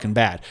looks fucking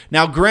bad.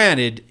 Now,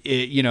 granted,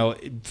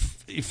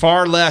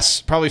 far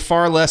less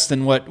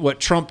than what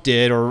Trump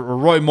did or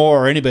Roy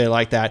Moore or anybody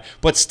like that.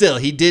 But still,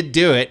 he did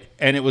do it,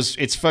 and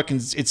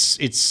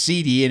it's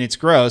seedy and it's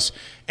gross,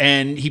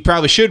 and he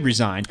probably should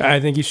resign. I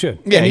think he should.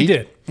 Yeah, and he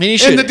did. And he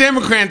should. And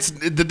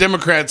the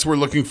Democrats were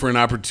looking for an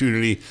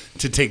opportunity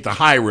to take the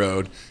high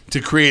road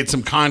to create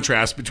some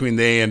contrast between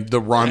they and the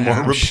Roy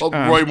Moore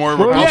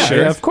Republican.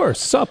 Yeah, of course,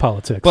 saw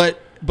politics.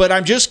 But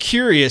I'm just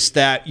curious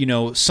that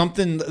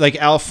something like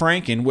Al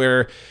Franken,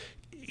 where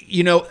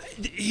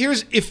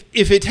here's if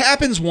it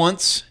happens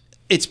once,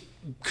 it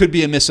could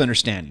be a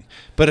misunderstanding.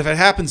 But if it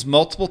happens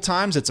multiple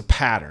times, it's a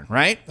pattern,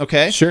 right?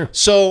 Okay, sure.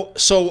 So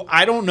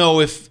I don't know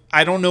if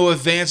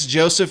Vance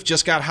Joseph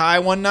just got high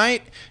one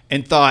night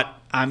and thought,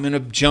 I'm going to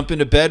jump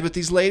into bed with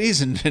these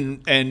ladies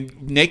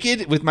and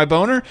naked with my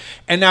boner.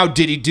 And now,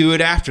 did he do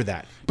it after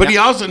that? But he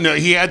also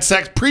he had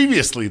sex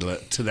previously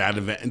to that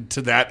event,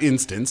 to that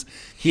instance.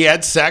 He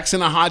had sex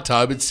in a hot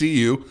tub at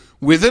CU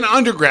with an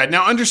undergrad.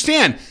 Now,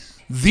 understand,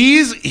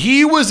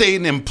 he was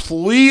an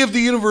employee of the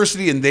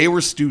university and they were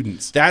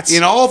students. That's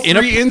in all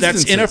three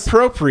instances. That's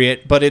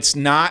inappropriate, but it's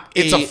not.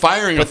 It's a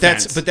firing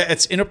offense.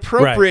 That's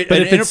inappropriate.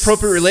 Right. An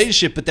inappropriate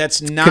relationship, but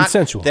that's not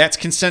consensual. That's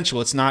consensual.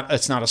 It's not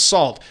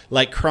assault,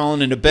 like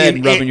crawling into bed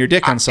and rubbing your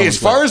dick on someone. As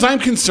far as I'm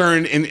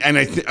concerned, and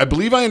I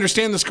believe I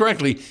understand this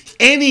correctly,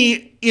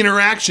 any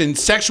interaction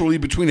sexually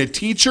between a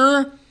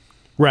teacher,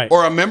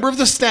 or a member of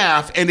the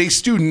staff and a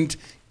student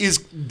is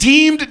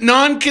deemed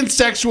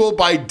non-consensual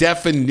by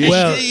definition.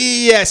 Well,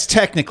 yes,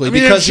 technically,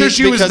 because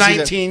she was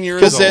 19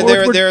 years old.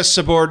 Because they're a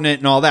subordinate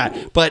and all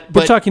that. But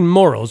we're talking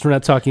morals. We're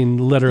not talking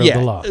letter of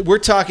the law. We're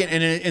talking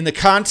in the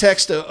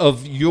context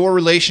of your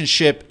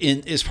relationship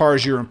as far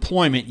as your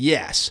employment.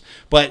 Yes,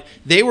 but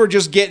they were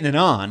just getting it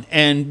on,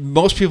 and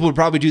most people would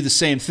probably do the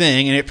same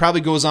thing, and it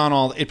probably goes on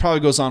all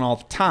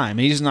the time.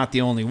 He's not the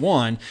only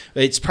one.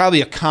 It's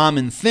probably a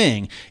common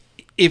thing.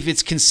 If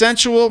it's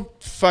consensual,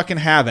 fucking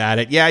have at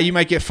it. Yeah, you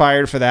might get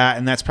fired for that,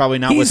 and that's probably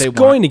not what they want.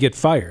 He's going to get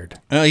fired.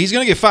 He's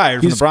going to get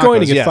fired from the Broncos. He's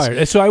going to get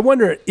fired. So I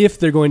wonder if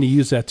they're going to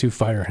use that to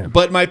fire him.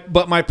 But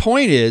my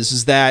point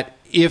is that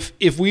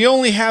if we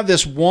only have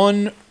this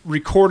one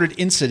recorded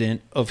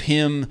incident of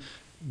him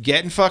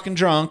getting fucking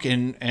drunk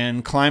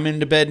and climbing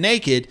into bed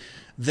naked,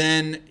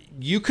 then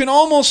you can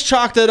almost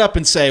chalk that up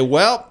and say,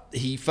 well,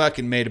 he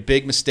fucking made a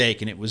big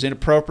mistake, and it was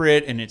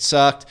inappropriate, and it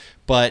sucked,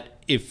 but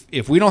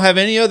if we don't have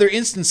any other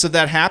instance of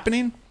that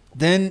happening,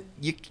 then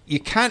you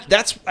can't.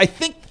 I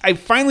think I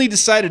finally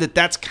decided that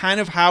that's kind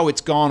of how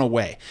it's gone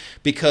away,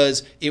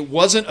 because it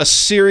wasn't a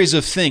series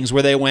of things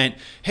where they went,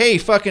 hey,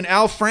 fucking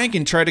Al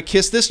Franken tried to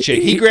kiss this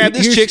chick. He grabbed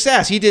this chick's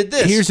ass. He did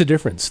this. Here's the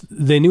difference.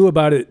 They knew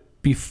about it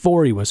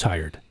before he was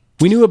hired.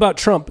 We knew about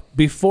Trump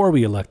before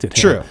we elected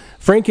him.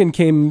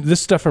 True.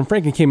 This stuff from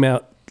Franken came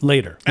out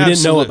later. We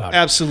didn't know about it.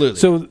 Absolutely.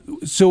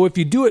 So if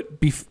you do it,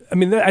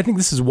 I think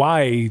this is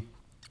why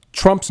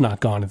Trump's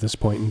not gone at this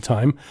point in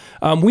time.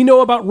 We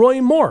know about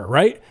Roy Moore,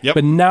 right? Yep.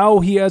 But now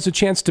he has a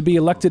chance to be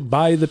elected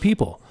by the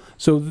people.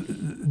 So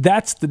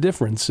that's the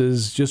difference,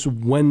 is just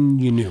when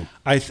you knew.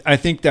 I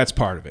think that's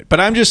part of it. But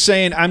I'm just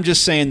saying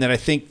that I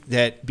think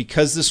that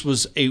because this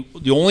was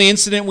the only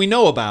incident we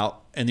know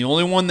about and the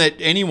only one that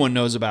anyone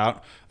knows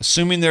about,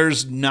 assuming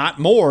there's not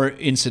more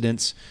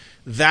incidents,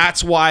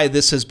 that's why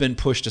this has been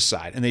pushed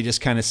aside. And they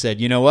just kind of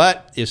said, you know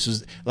what? This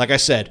is, like I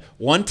said,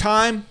 one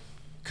time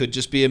could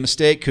just be a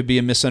mistake, could be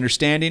a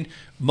misunderstanding.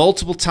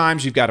 Multiple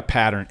times you've got a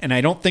pattern. And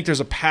I don't think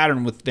there's a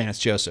pattern with Vance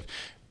Joseph.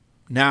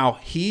 Now,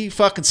 he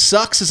fucking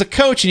sucks as a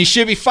coach, and he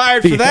should be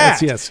fired for that.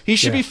 Yes. He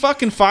should be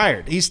fucking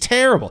fired. He's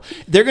terrible.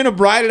 They're going to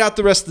ride it out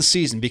the rest of the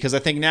season because I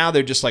think now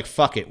they're just like,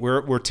 fuck it.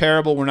 We're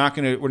terrible. We're not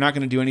going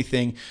to do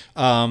anything.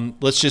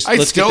 Let's still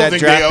get that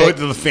think draft they owe pick. it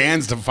to the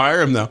fans to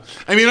fire him, though.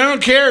 I mean, I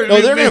don't care.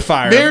 No, they're going to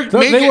fire him.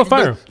 They will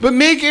fire him. But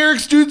make Eric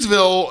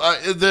Stootsville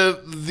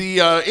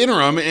the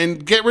interim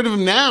and get rid of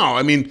him now.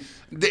 I mean,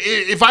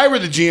 if I were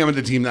the GM of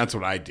the team, that's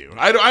what I'd do.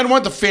 I don't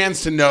want the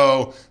fans to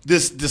know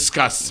this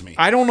disgusts me.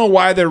 I don't know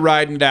why they're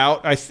riding it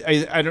out.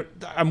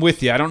 I'm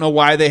with you. I don't know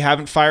why they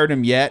haven't fired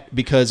him yet,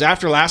 because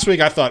after last week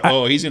I thought,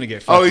 he's going to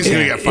get fired. Oh, he's going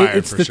to get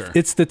fired for sure.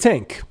 It's the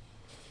tank.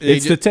 They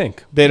the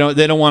tank. They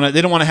don't want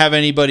to have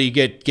anybody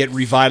get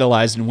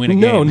revitalized and win a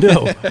game.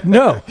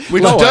 No.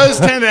 Which does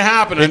tend to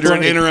happen under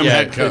an interim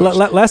head coach.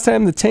 Last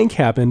time the tank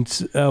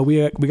happened,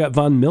 we got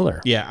Von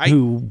Miller.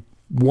 who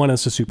won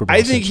us a Super Bowl.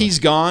 I think he's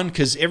gone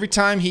because every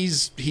time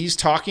he's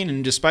talking,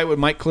 and despite what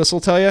Mike Kliss will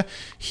tell you,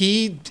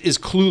 he is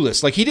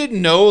clueless. Like, he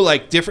didn't know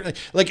differently.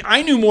 Like,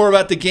 I knew more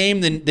about the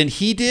game than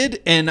he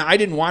did, and I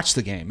didn't watch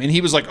the game. And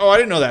he was like, "Oh, I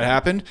didn't know that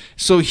happened."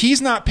 So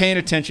he's not paying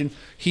attention.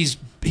 He's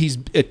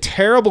a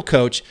terrible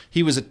coach.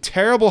 He was a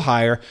terrible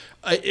hire.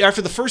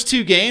 After the first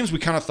two games, we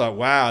kind of thought,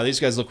 wow, these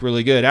guys look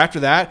really good.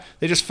 After that,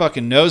 they just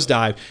fucking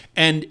nosedive.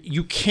 And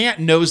you can't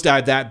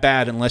nosedive that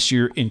bad unless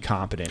you're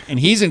incompetent. And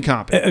he's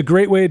incompetent. A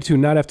great way to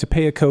not have to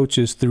pay a coach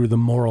is through the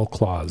moral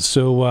clause.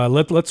 So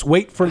let's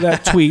wait for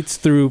that tweet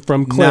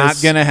from Kliss.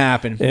 Not going to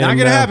happen. Not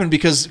going to happen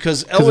because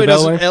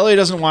LA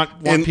doesn't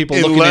want people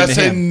looking unless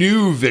into him. a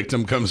new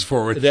victim comes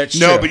forward. That's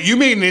no, true. but you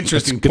made an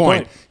interesting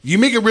point. You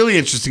make a really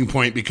interesting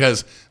point,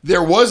 because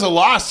there was a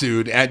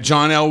lawsuit at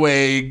John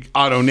Elway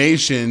Auto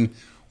Nation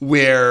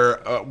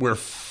where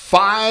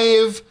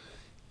 5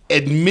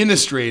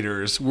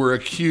 administrators were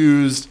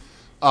accused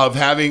of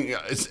having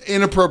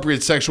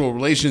inappropriate sexual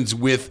relations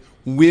with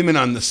women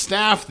on the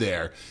staff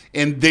there.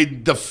 And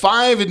the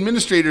 5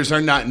 administrators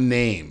are not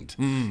named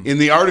in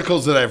the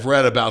articles that I've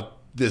read about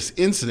this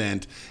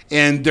incident,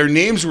 and their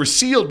names were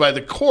sealed by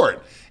the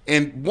court.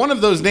 And one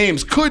of those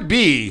names could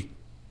be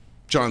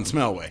John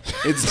Smellway.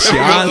 It's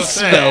John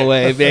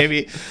Smellway,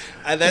 baby.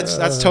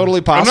 That's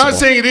totally possible. I'm not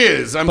saying it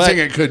is. I'm saying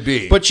it could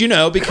be. But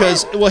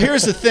because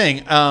here's the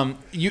thing.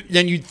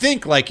 Then you'd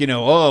think everyone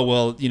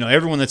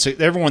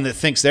that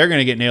thinks they're going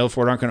to get nailed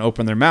for it aren't going to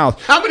open their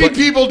mouth. How many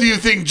people do you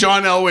think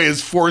John Elway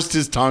has forced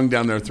his tongue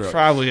down their throat?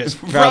 Probably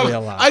a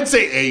lot. I'd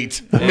say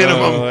 8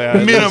 minimum.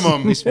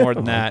 At least more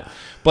than that.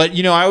 But,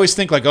 I always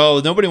think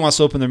nobody wants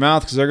to open their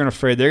mouth because they're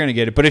afraid they're going to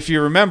get it. But if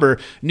you remember,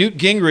 Newt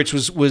Gingrich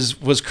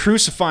was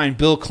crucifying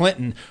Bill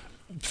Clinton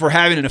for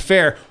having an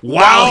affair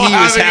while he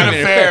was having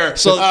an affair.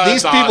 So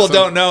these people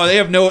don't know. They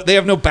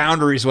have no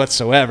boundaries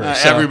whatsoever.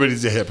 So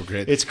everybody's a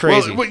hypocrite. It's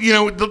crazy.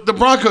 Well, the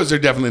Broncos are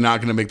definitely not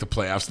going to make the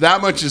playoffs.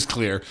 That much is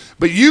clear.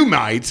 But you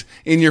might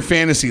in your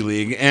fantasy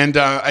league. And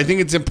I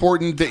think it's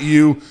important that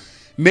you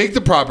make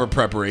the proper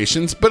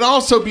preparations, but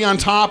also be on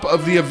top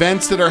of the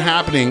events that are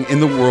happening in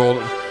the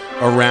world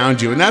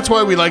around you. And that's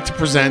why we like to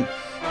present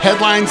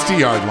Headlines to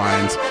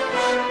Yardlines,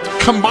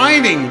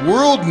 combining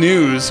world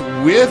news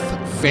with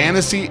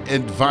fantasy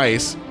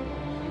advice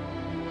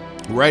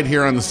right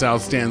here on the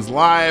South Stands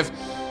Live.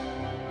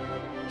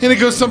 And it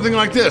goes something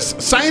like this.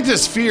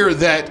 Scientists fear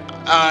that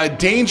a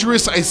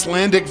dangerous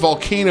Icelandic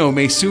volcano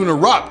may soon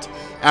erupt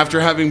after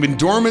having been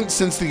dormant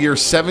since the year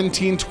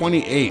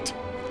 1728.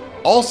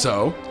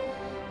 Also,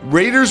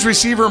 Raiders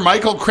receiver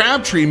Michael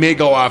Crabtree may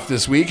go off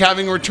this week,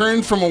 having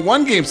returned from a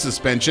 1-game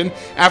suspension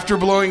after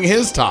blowing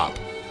his top.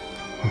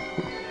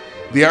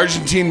 The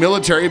Argentine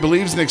military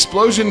believes an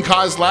explosion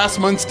caused last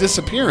month's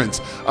disappearance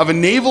of a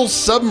naval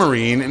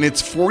submarine and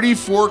its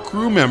 44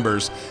 crew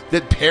members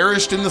that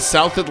perished in the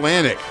South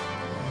Atlantic.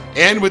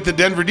 And with the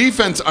Denver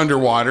defense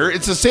underwater,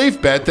 it's a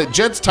safe bet that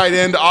Jets tight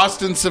end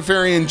Austin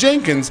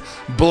Seferian-Jenkins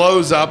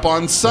blows up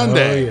on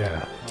Sunday. Oh,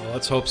 yeah. Well,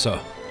 let's hope so.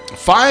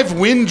 5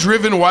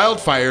 wind-driven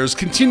wildfires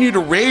continue to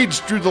rage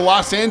through the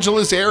Los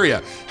Angeles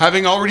area,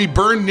 having already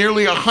burned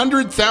nearly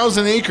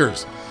 100,000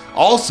 acres.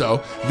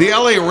 Also, the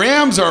LA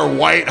Rams are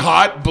white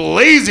hot,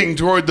 blazing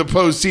toward the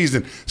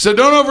postseason. So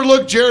don't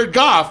overlook Jared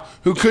Goff,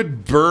 who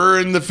could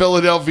burn the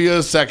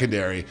Philadelphia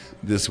secondary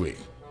this week.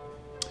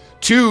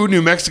 2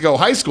 New Mexico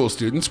high school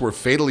students were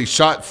fatally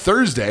shot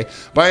Thursday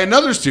by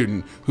another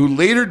student who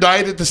later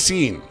died at the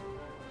scene.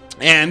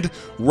 And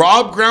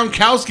Rob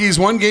Gronkowski's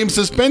 1-game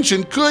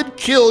suspension could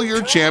kill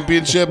your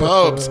championship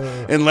hopes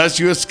unless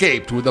you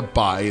escaped with a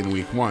bye in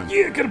week 1.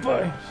 Yeah, get a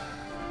bye.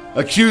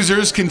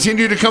 Accusers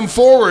continue to come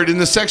forward in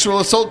the sexual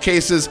assault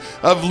cases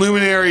of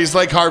luminaries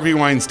like Harvey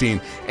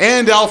Weinstein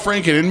and Al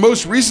Franken. And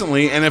most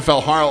recently,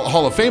 NFL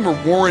Hall of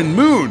Famer Warren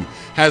Moon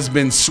has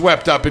been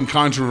swept up in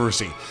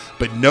controversy.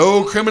 But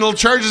no criminal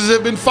charges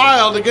have been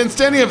filed against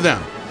any of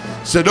them.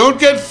 So don't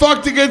get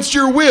fucked against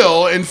your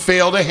will and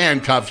fail to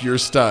handcuff your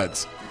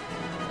studs.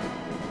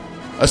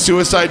 A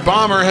suicide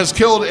bomber has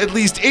killed at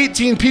least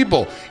 18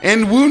 people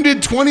and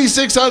wounded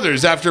 26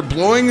 others after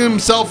blowing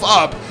himself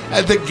up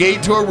at the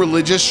gate to a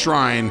religious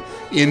shrine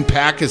in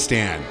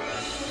Pakistan.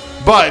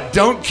 But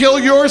don't kill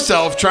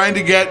yourself trying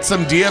to get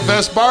some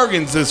DFS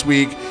bargains this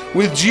week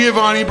with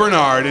Giovanni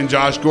Bernard and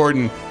Josh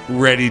Gordon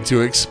ready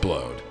to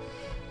explode.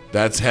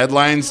 That's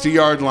headlines to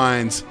yard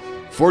lines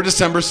for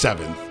December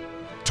 7th,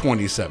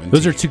 2017.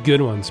 Those are 2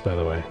 good ones, by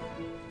the way.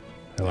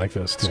 I like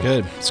those too. It's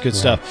good. It's good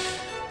stuff.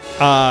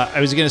 I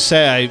was going to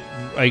say,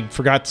 I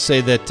forgot to say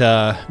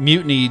that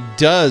Mutiny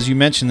does, you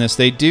mentioned this,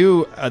 they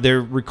do,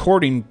 they're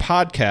recording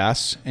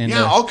podcasts. And,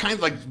 all kinds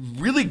of like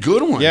really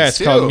good ones. Yeah, it's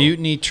too. called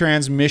Mutiny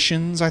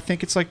Transmissions, I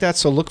think it's like that.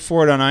 So look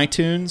for it on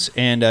iTunes.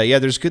 And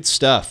there's good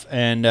stuff.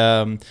 And,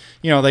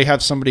 they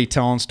have somebody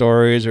telling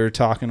stories or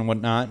talking and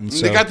whatnot. And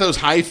so, they got those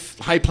high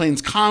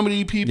plains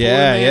comedy people in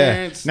yeah,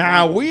 there. yeah.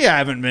 Now, we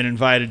haven't been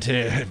invited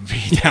to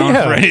be down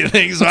for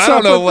anything, so I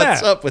don't know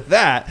what's up with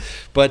that.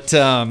 But,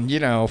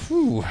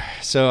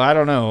 so I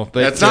don't know.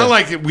 But it's not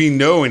like we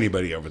know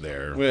anybody over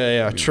there. Well,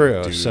 yeah,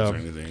 true. So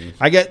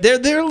I get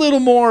they're a little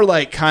more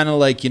like kind of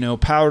like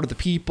power to the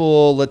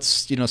people. Let's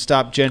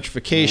stop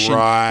gentrification.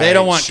 Right, they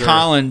don't want sure.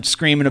 Colin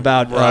screaming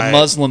about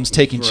Muslims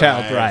taking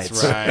child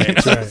rights.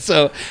 Right.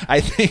 So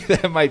I think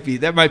that might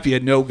be a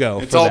no go.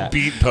 It's all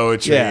beat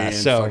poetry and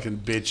so, fucking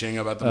bitching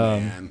about the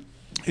man.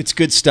 It's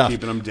good stuff.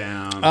 Keeping them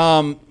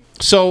down.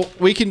 So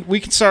we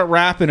can start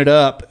wrapping it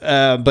up,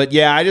 but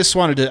yeah, I just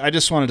wanted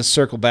to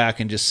circle back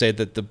and just say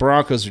that the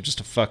Broncos are just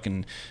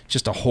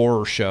a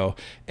horror show,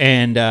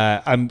 and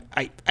I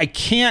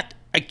can't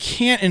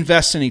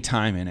invest any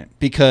time in it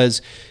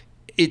because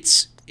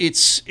it's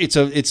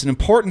an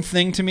important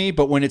thing to me,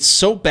 but when it's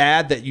so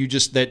bad that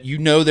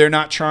they're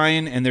not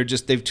trying and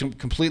they've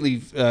completely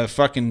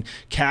fucking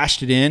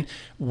cashed it in,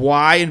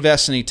 why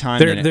invest any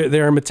time in it?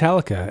 They're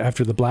Metallica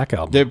after the Black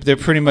Album. They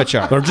pretty much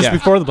are. Or just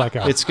before the Black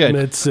Album. It's good.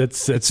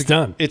 It's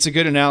done. It's a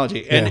good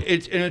analogy, and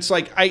it's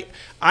like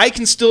I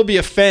can still be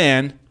a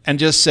fan and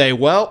just say,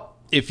 well,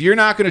 if you're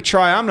not going to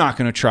try, I'm not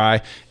going to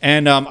try,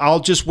 and I'll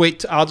just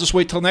wait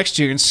till next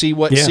year and see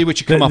what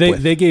you come up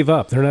with. They gave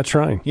up. They're not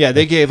trying. Yeah,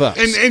 they gave up.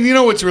 And you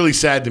know what's really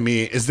sad to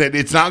me is that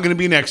it's not going to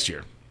be next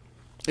year.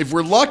 If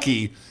we're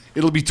lucky,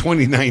 it'll be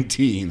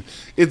 2019.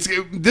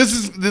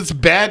 This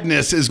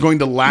badness is going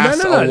to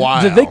last a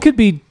while. They could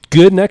be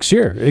good next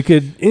year. It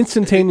could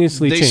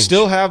instantaneously change. They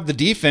still have the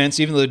defense,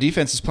 even though the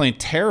defense is playing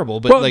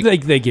terrible. But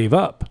they gave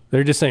up.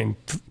 They're just saying,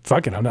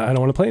 "Fuck it, I don't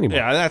want to play anymore."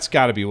 Yeah, that's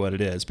got to be what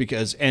it is.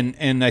 Because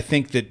and I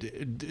think that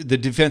the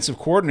defensive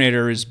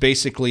coordinator is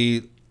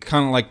basically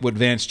kind of like what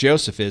Vance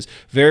Joseph is,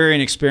 very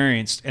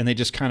inexperienced, and they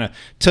just kind of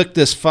took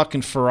this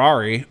fucking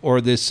Ferrari or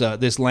this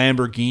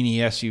Lamborghini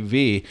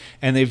SUV,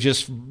 and they've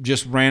just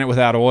ran it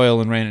without oil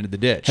and ran into the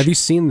ditch. Have you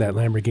seen that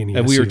Lamborghini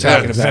SUV? We were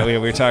talking about. We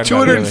were talking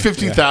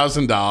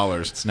 $250,000.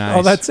 It's nice.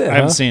 Oh, that's it. I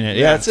haven't seen it.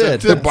 Yeah, that's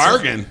it. It's a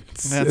bargain.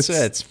 That's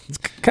it. It's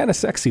kind of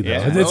sexy though.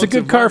 Yeah. It's a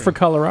good car for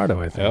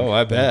Colorado, I think. Oh,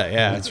 I bet.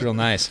 Yeah, it's real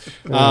nice.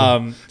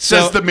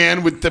 Says the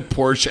man with the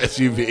Porsche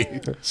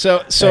SUV.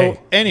 So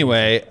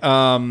anyway,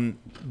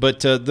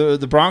 but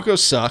the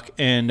Broncos suck,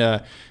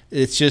 and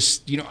it's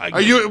just how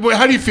do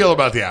you feel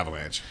about the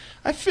Avalanche?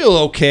 I feel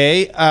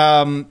okay.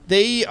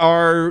 They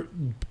are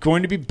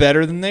going to be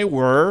better than they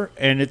were,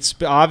 and it's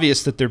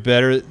obvious that they're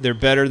better. They're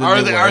better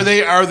than they were.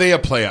 Are they a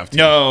playoff team?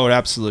 No,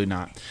 absolutely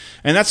not.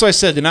 And that's what I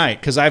said tonight,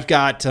 because I've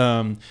got,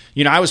 I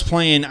was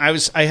playing.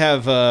 I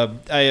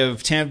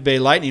have Tampa Bay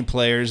Lightning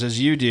players as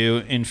you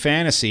do in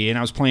fantasy, and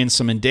I was playing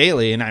some in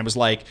daily, and I was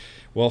like,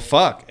 well,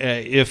 fuck.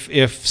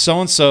 If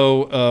so and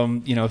so,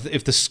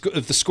 if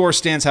the score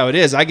stands how it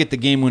is, I get the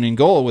game-winning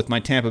goal with my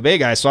Tampa Bay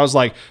guys. So I was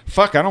like,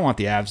 fuck, I don't want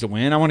the Avs to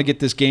win. I want to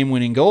get this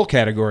game-winning goal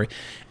category.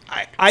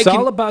 It's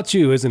all about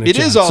you, isn't it? It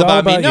John? is all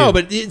about me. You. No,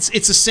 but it's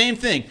the same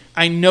thing.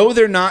 I know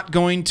they're not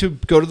going to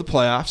go to the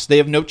playoffs. They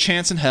have no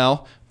chance in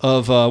hell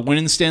of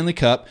winning the Stanley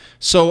Cup.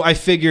 So I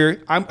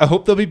figure I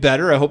hope they'll be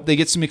better. I hope they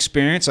get some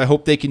experience. I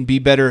hope they can be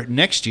better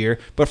next year.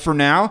 But for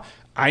now,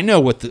 I know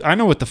what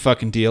the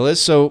fucking deal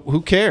is. So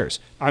who cares?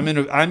 I'm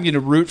gonna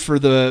root for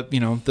the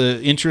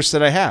interest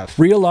that I have.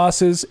 Real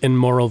losses and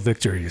moral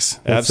victories.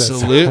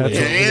 Absolutely.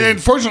 And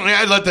unfortunately,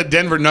 I let the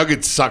Denver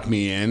Nuggets suck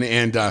me in,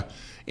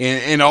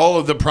 and all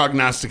of the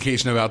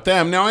prognostication about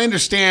them. Now I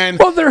understand.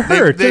 Well, they're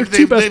hurt. Their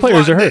two best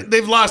players are hurt.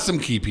 They've lost some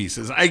key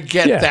pieces. I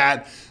get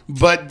that.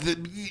 but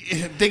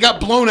they got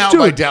blown out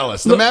by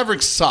Dallas. The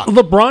Mavericks suck.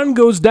 LeBron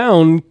goes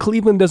down,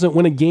 Cleveland doesn't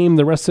win a game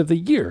the rest of the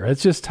year.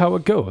 That's just how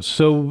it goes.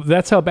 So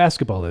that's how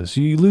basketball is.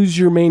 You lose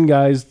your main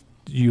guys,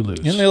 you lose.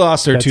 And they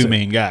lost their That's two it.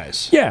 main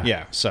guys. Yeah.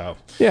 Yeah. So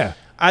Yeah.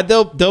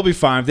 they'll be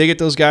fine if they get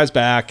those guys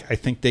back. I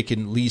think they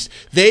can at least.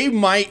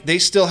 They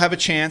still have a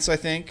chance. I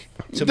think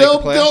to make the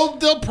playoffs.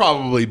 They'll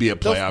probably be a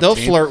playoff. They'll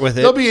team. flirt with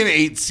it. They'll be an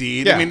 8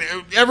 seed. Yeah. I mean,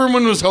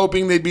 everyone was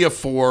hoping they'd be a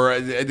 4.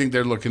 I think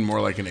they're looking more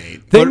like an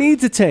 8. They need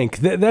to tank.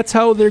 That's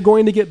how they're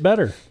going to get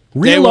better. They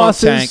Real won't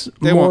losses, tank.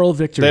 They moral won't,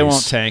 victories. They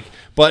won't tank.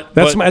 But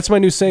that's my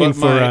new saying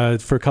but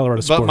for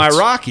Colorado sports. But my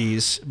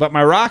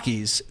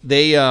Rockies,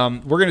 they we're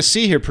going to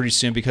see here pretty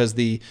soon because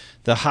the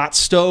hot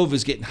stove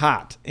is getting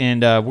hot,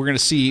 and we're going to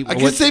see. I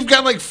guess they've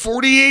got like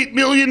 $48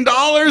 million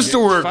to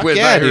work with.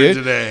 I heard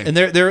today, and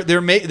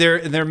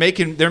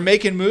they're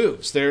making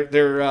moves. They're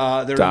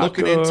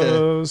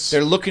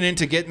looking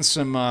into getting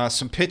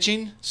some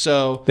pitching.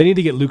 So they need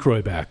to get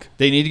Lucroy back.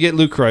 They need to get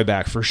Lucroy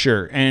back for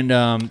sure. And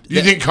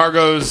you think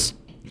Cargo's?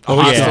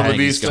 I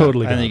think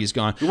he's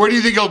gone. Where do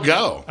you think he'll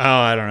go? Oh,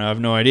 I don't know. I have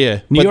no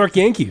idea. New York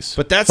Yankees.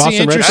 But that's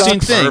Boston the interesting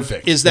Red Sox? thing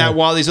Perfect. is that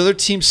while these other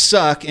teams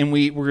suck and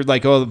we're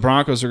like, oh, the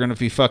Broncos are going to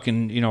be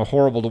fucking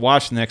horrible to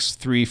watch the next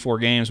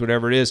 3-4 games,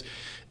 whatever it is.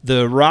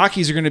 The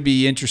Rockies are going to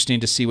be interesting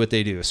to see what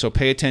they do. So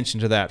pay attention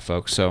to that,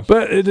 folks. So,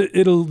 but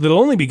it'll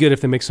only be good if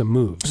they make some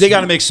moves. They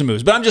got to make some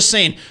moves. But I'm just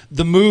saying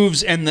the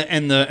moves and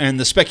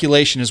the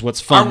speculation is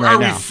what's fun right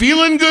now. Are we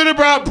feeling good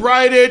about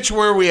Bridich?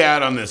 Where are we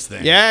at on this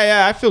thing?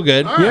 Yeah, I feel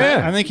good. Right.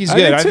 Yeah, I think he's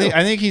good.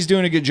 I think he's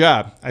doing a good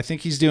job. I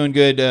think he's doing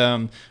good.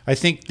 I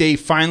think they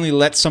finally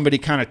let somebody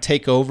kind of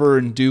take over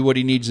and do what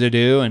he needs to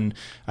do. And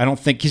I don't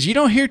think because you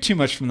don't hear too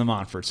much from the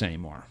Monforts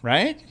anymore,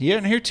 right? You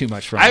don't hear too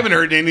much from. I haven't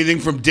heard anything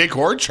from Dick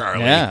or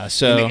Charlie. Yeah,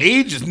 so in the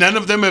ages, none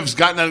of them have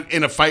gotten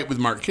in a fight with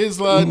Mark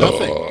Kisla.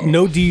 Nothing.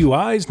 No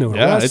DUIs, no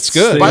arrests. It's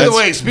good. By the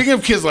way, speaking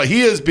of Kisla, he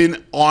has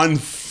been on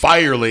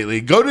fire lately.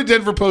 Go to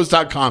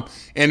denverpost.com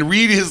and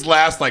read his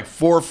last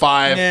 4 or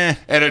 5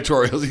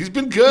 editorials. He's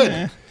been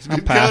good. He's been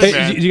good, Hey,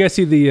 man. did you guys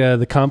see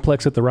the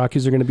complex that the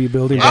Rockies are going to be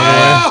building?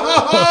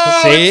 Oh,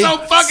 See? it's so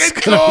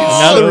fucking cool.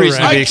 Another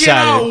reason to be I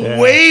excited. cannot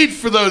wait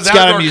for those It's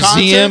got outdoor a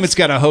museum. concerts. It's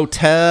got a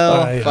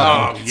hotel. It's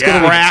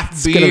got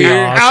craft gonna be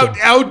beer. awesome.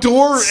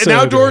 Outdoor So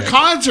outdoor great.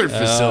 concert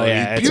facility.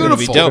 Yeah, it's Beautiful. gonna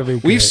be Be dope.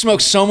 great. We've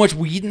smoked so much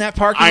weed in that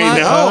parking I lot.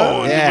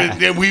 know. Oh, yeah.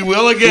 And we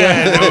will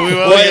again. We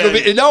will Well,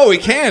 again. no, we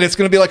can't. It's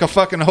going to be like a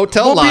fucking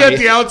hotel We'll lobby. be at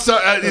the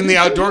outside in the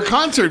outdoor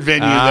concert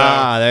venue.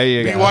 Ah, though. there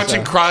you be go.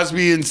 watching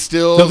Crosby and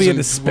Stills. They'll be a and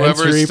whoever's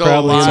dispensary still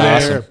probably in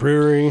alive. there, a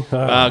brewery. Good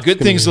It's gonna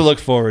things be to look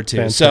forward to.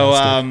 fantastic.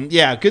 So,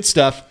 good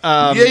stuff.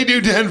 Yay,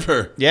 New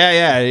Denver.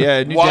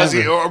 Yeah. New Wazzy,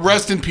 Denver. or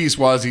rest in peace,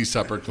 Wazzy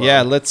Supper Club.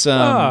 Yeah, let's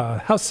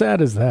how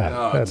sad is that?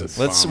 That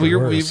is we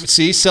worse.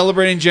 see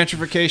celebrating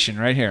gentrification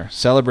right here,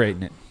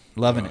 celebrating it,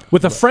 loving it.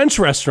 With a French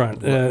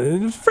restaurant.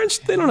 French,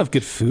 they don't have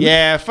good food.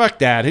 Yeah, fuck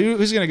that.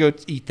 Who's gonna go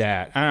eat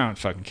that? I don't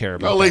fucking care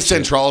about. Well, that Les shit.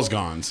 Central's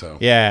gone, so.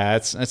 Yeah,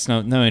 that's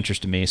no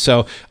interest to me.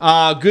 So,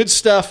 good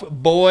stuff,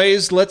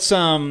 boys. Let's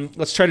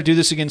try to do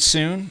this again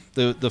soon.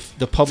 The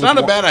public. It's not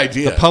a bad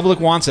idea. The public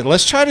wants it.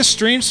 Let's try to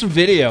stream some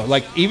video,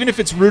 even if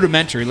it's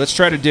rudimentary. Let's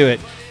try to do it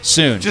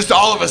soon. Just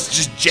all of us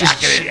just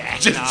jacking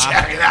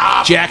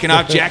off.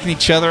 Jacking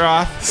each other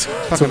off.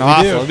 Fucking we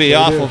awful. do. It'll be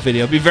an awful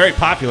video. It'll be very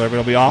popular, but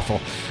it'll be awful.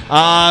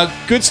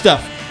 Good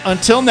stuff.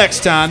 Until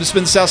next time, this has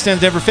been the South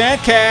Stands Denver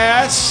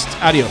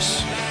Fancast.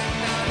 Adios.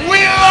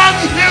 We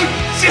love you,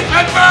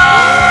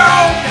 Denver!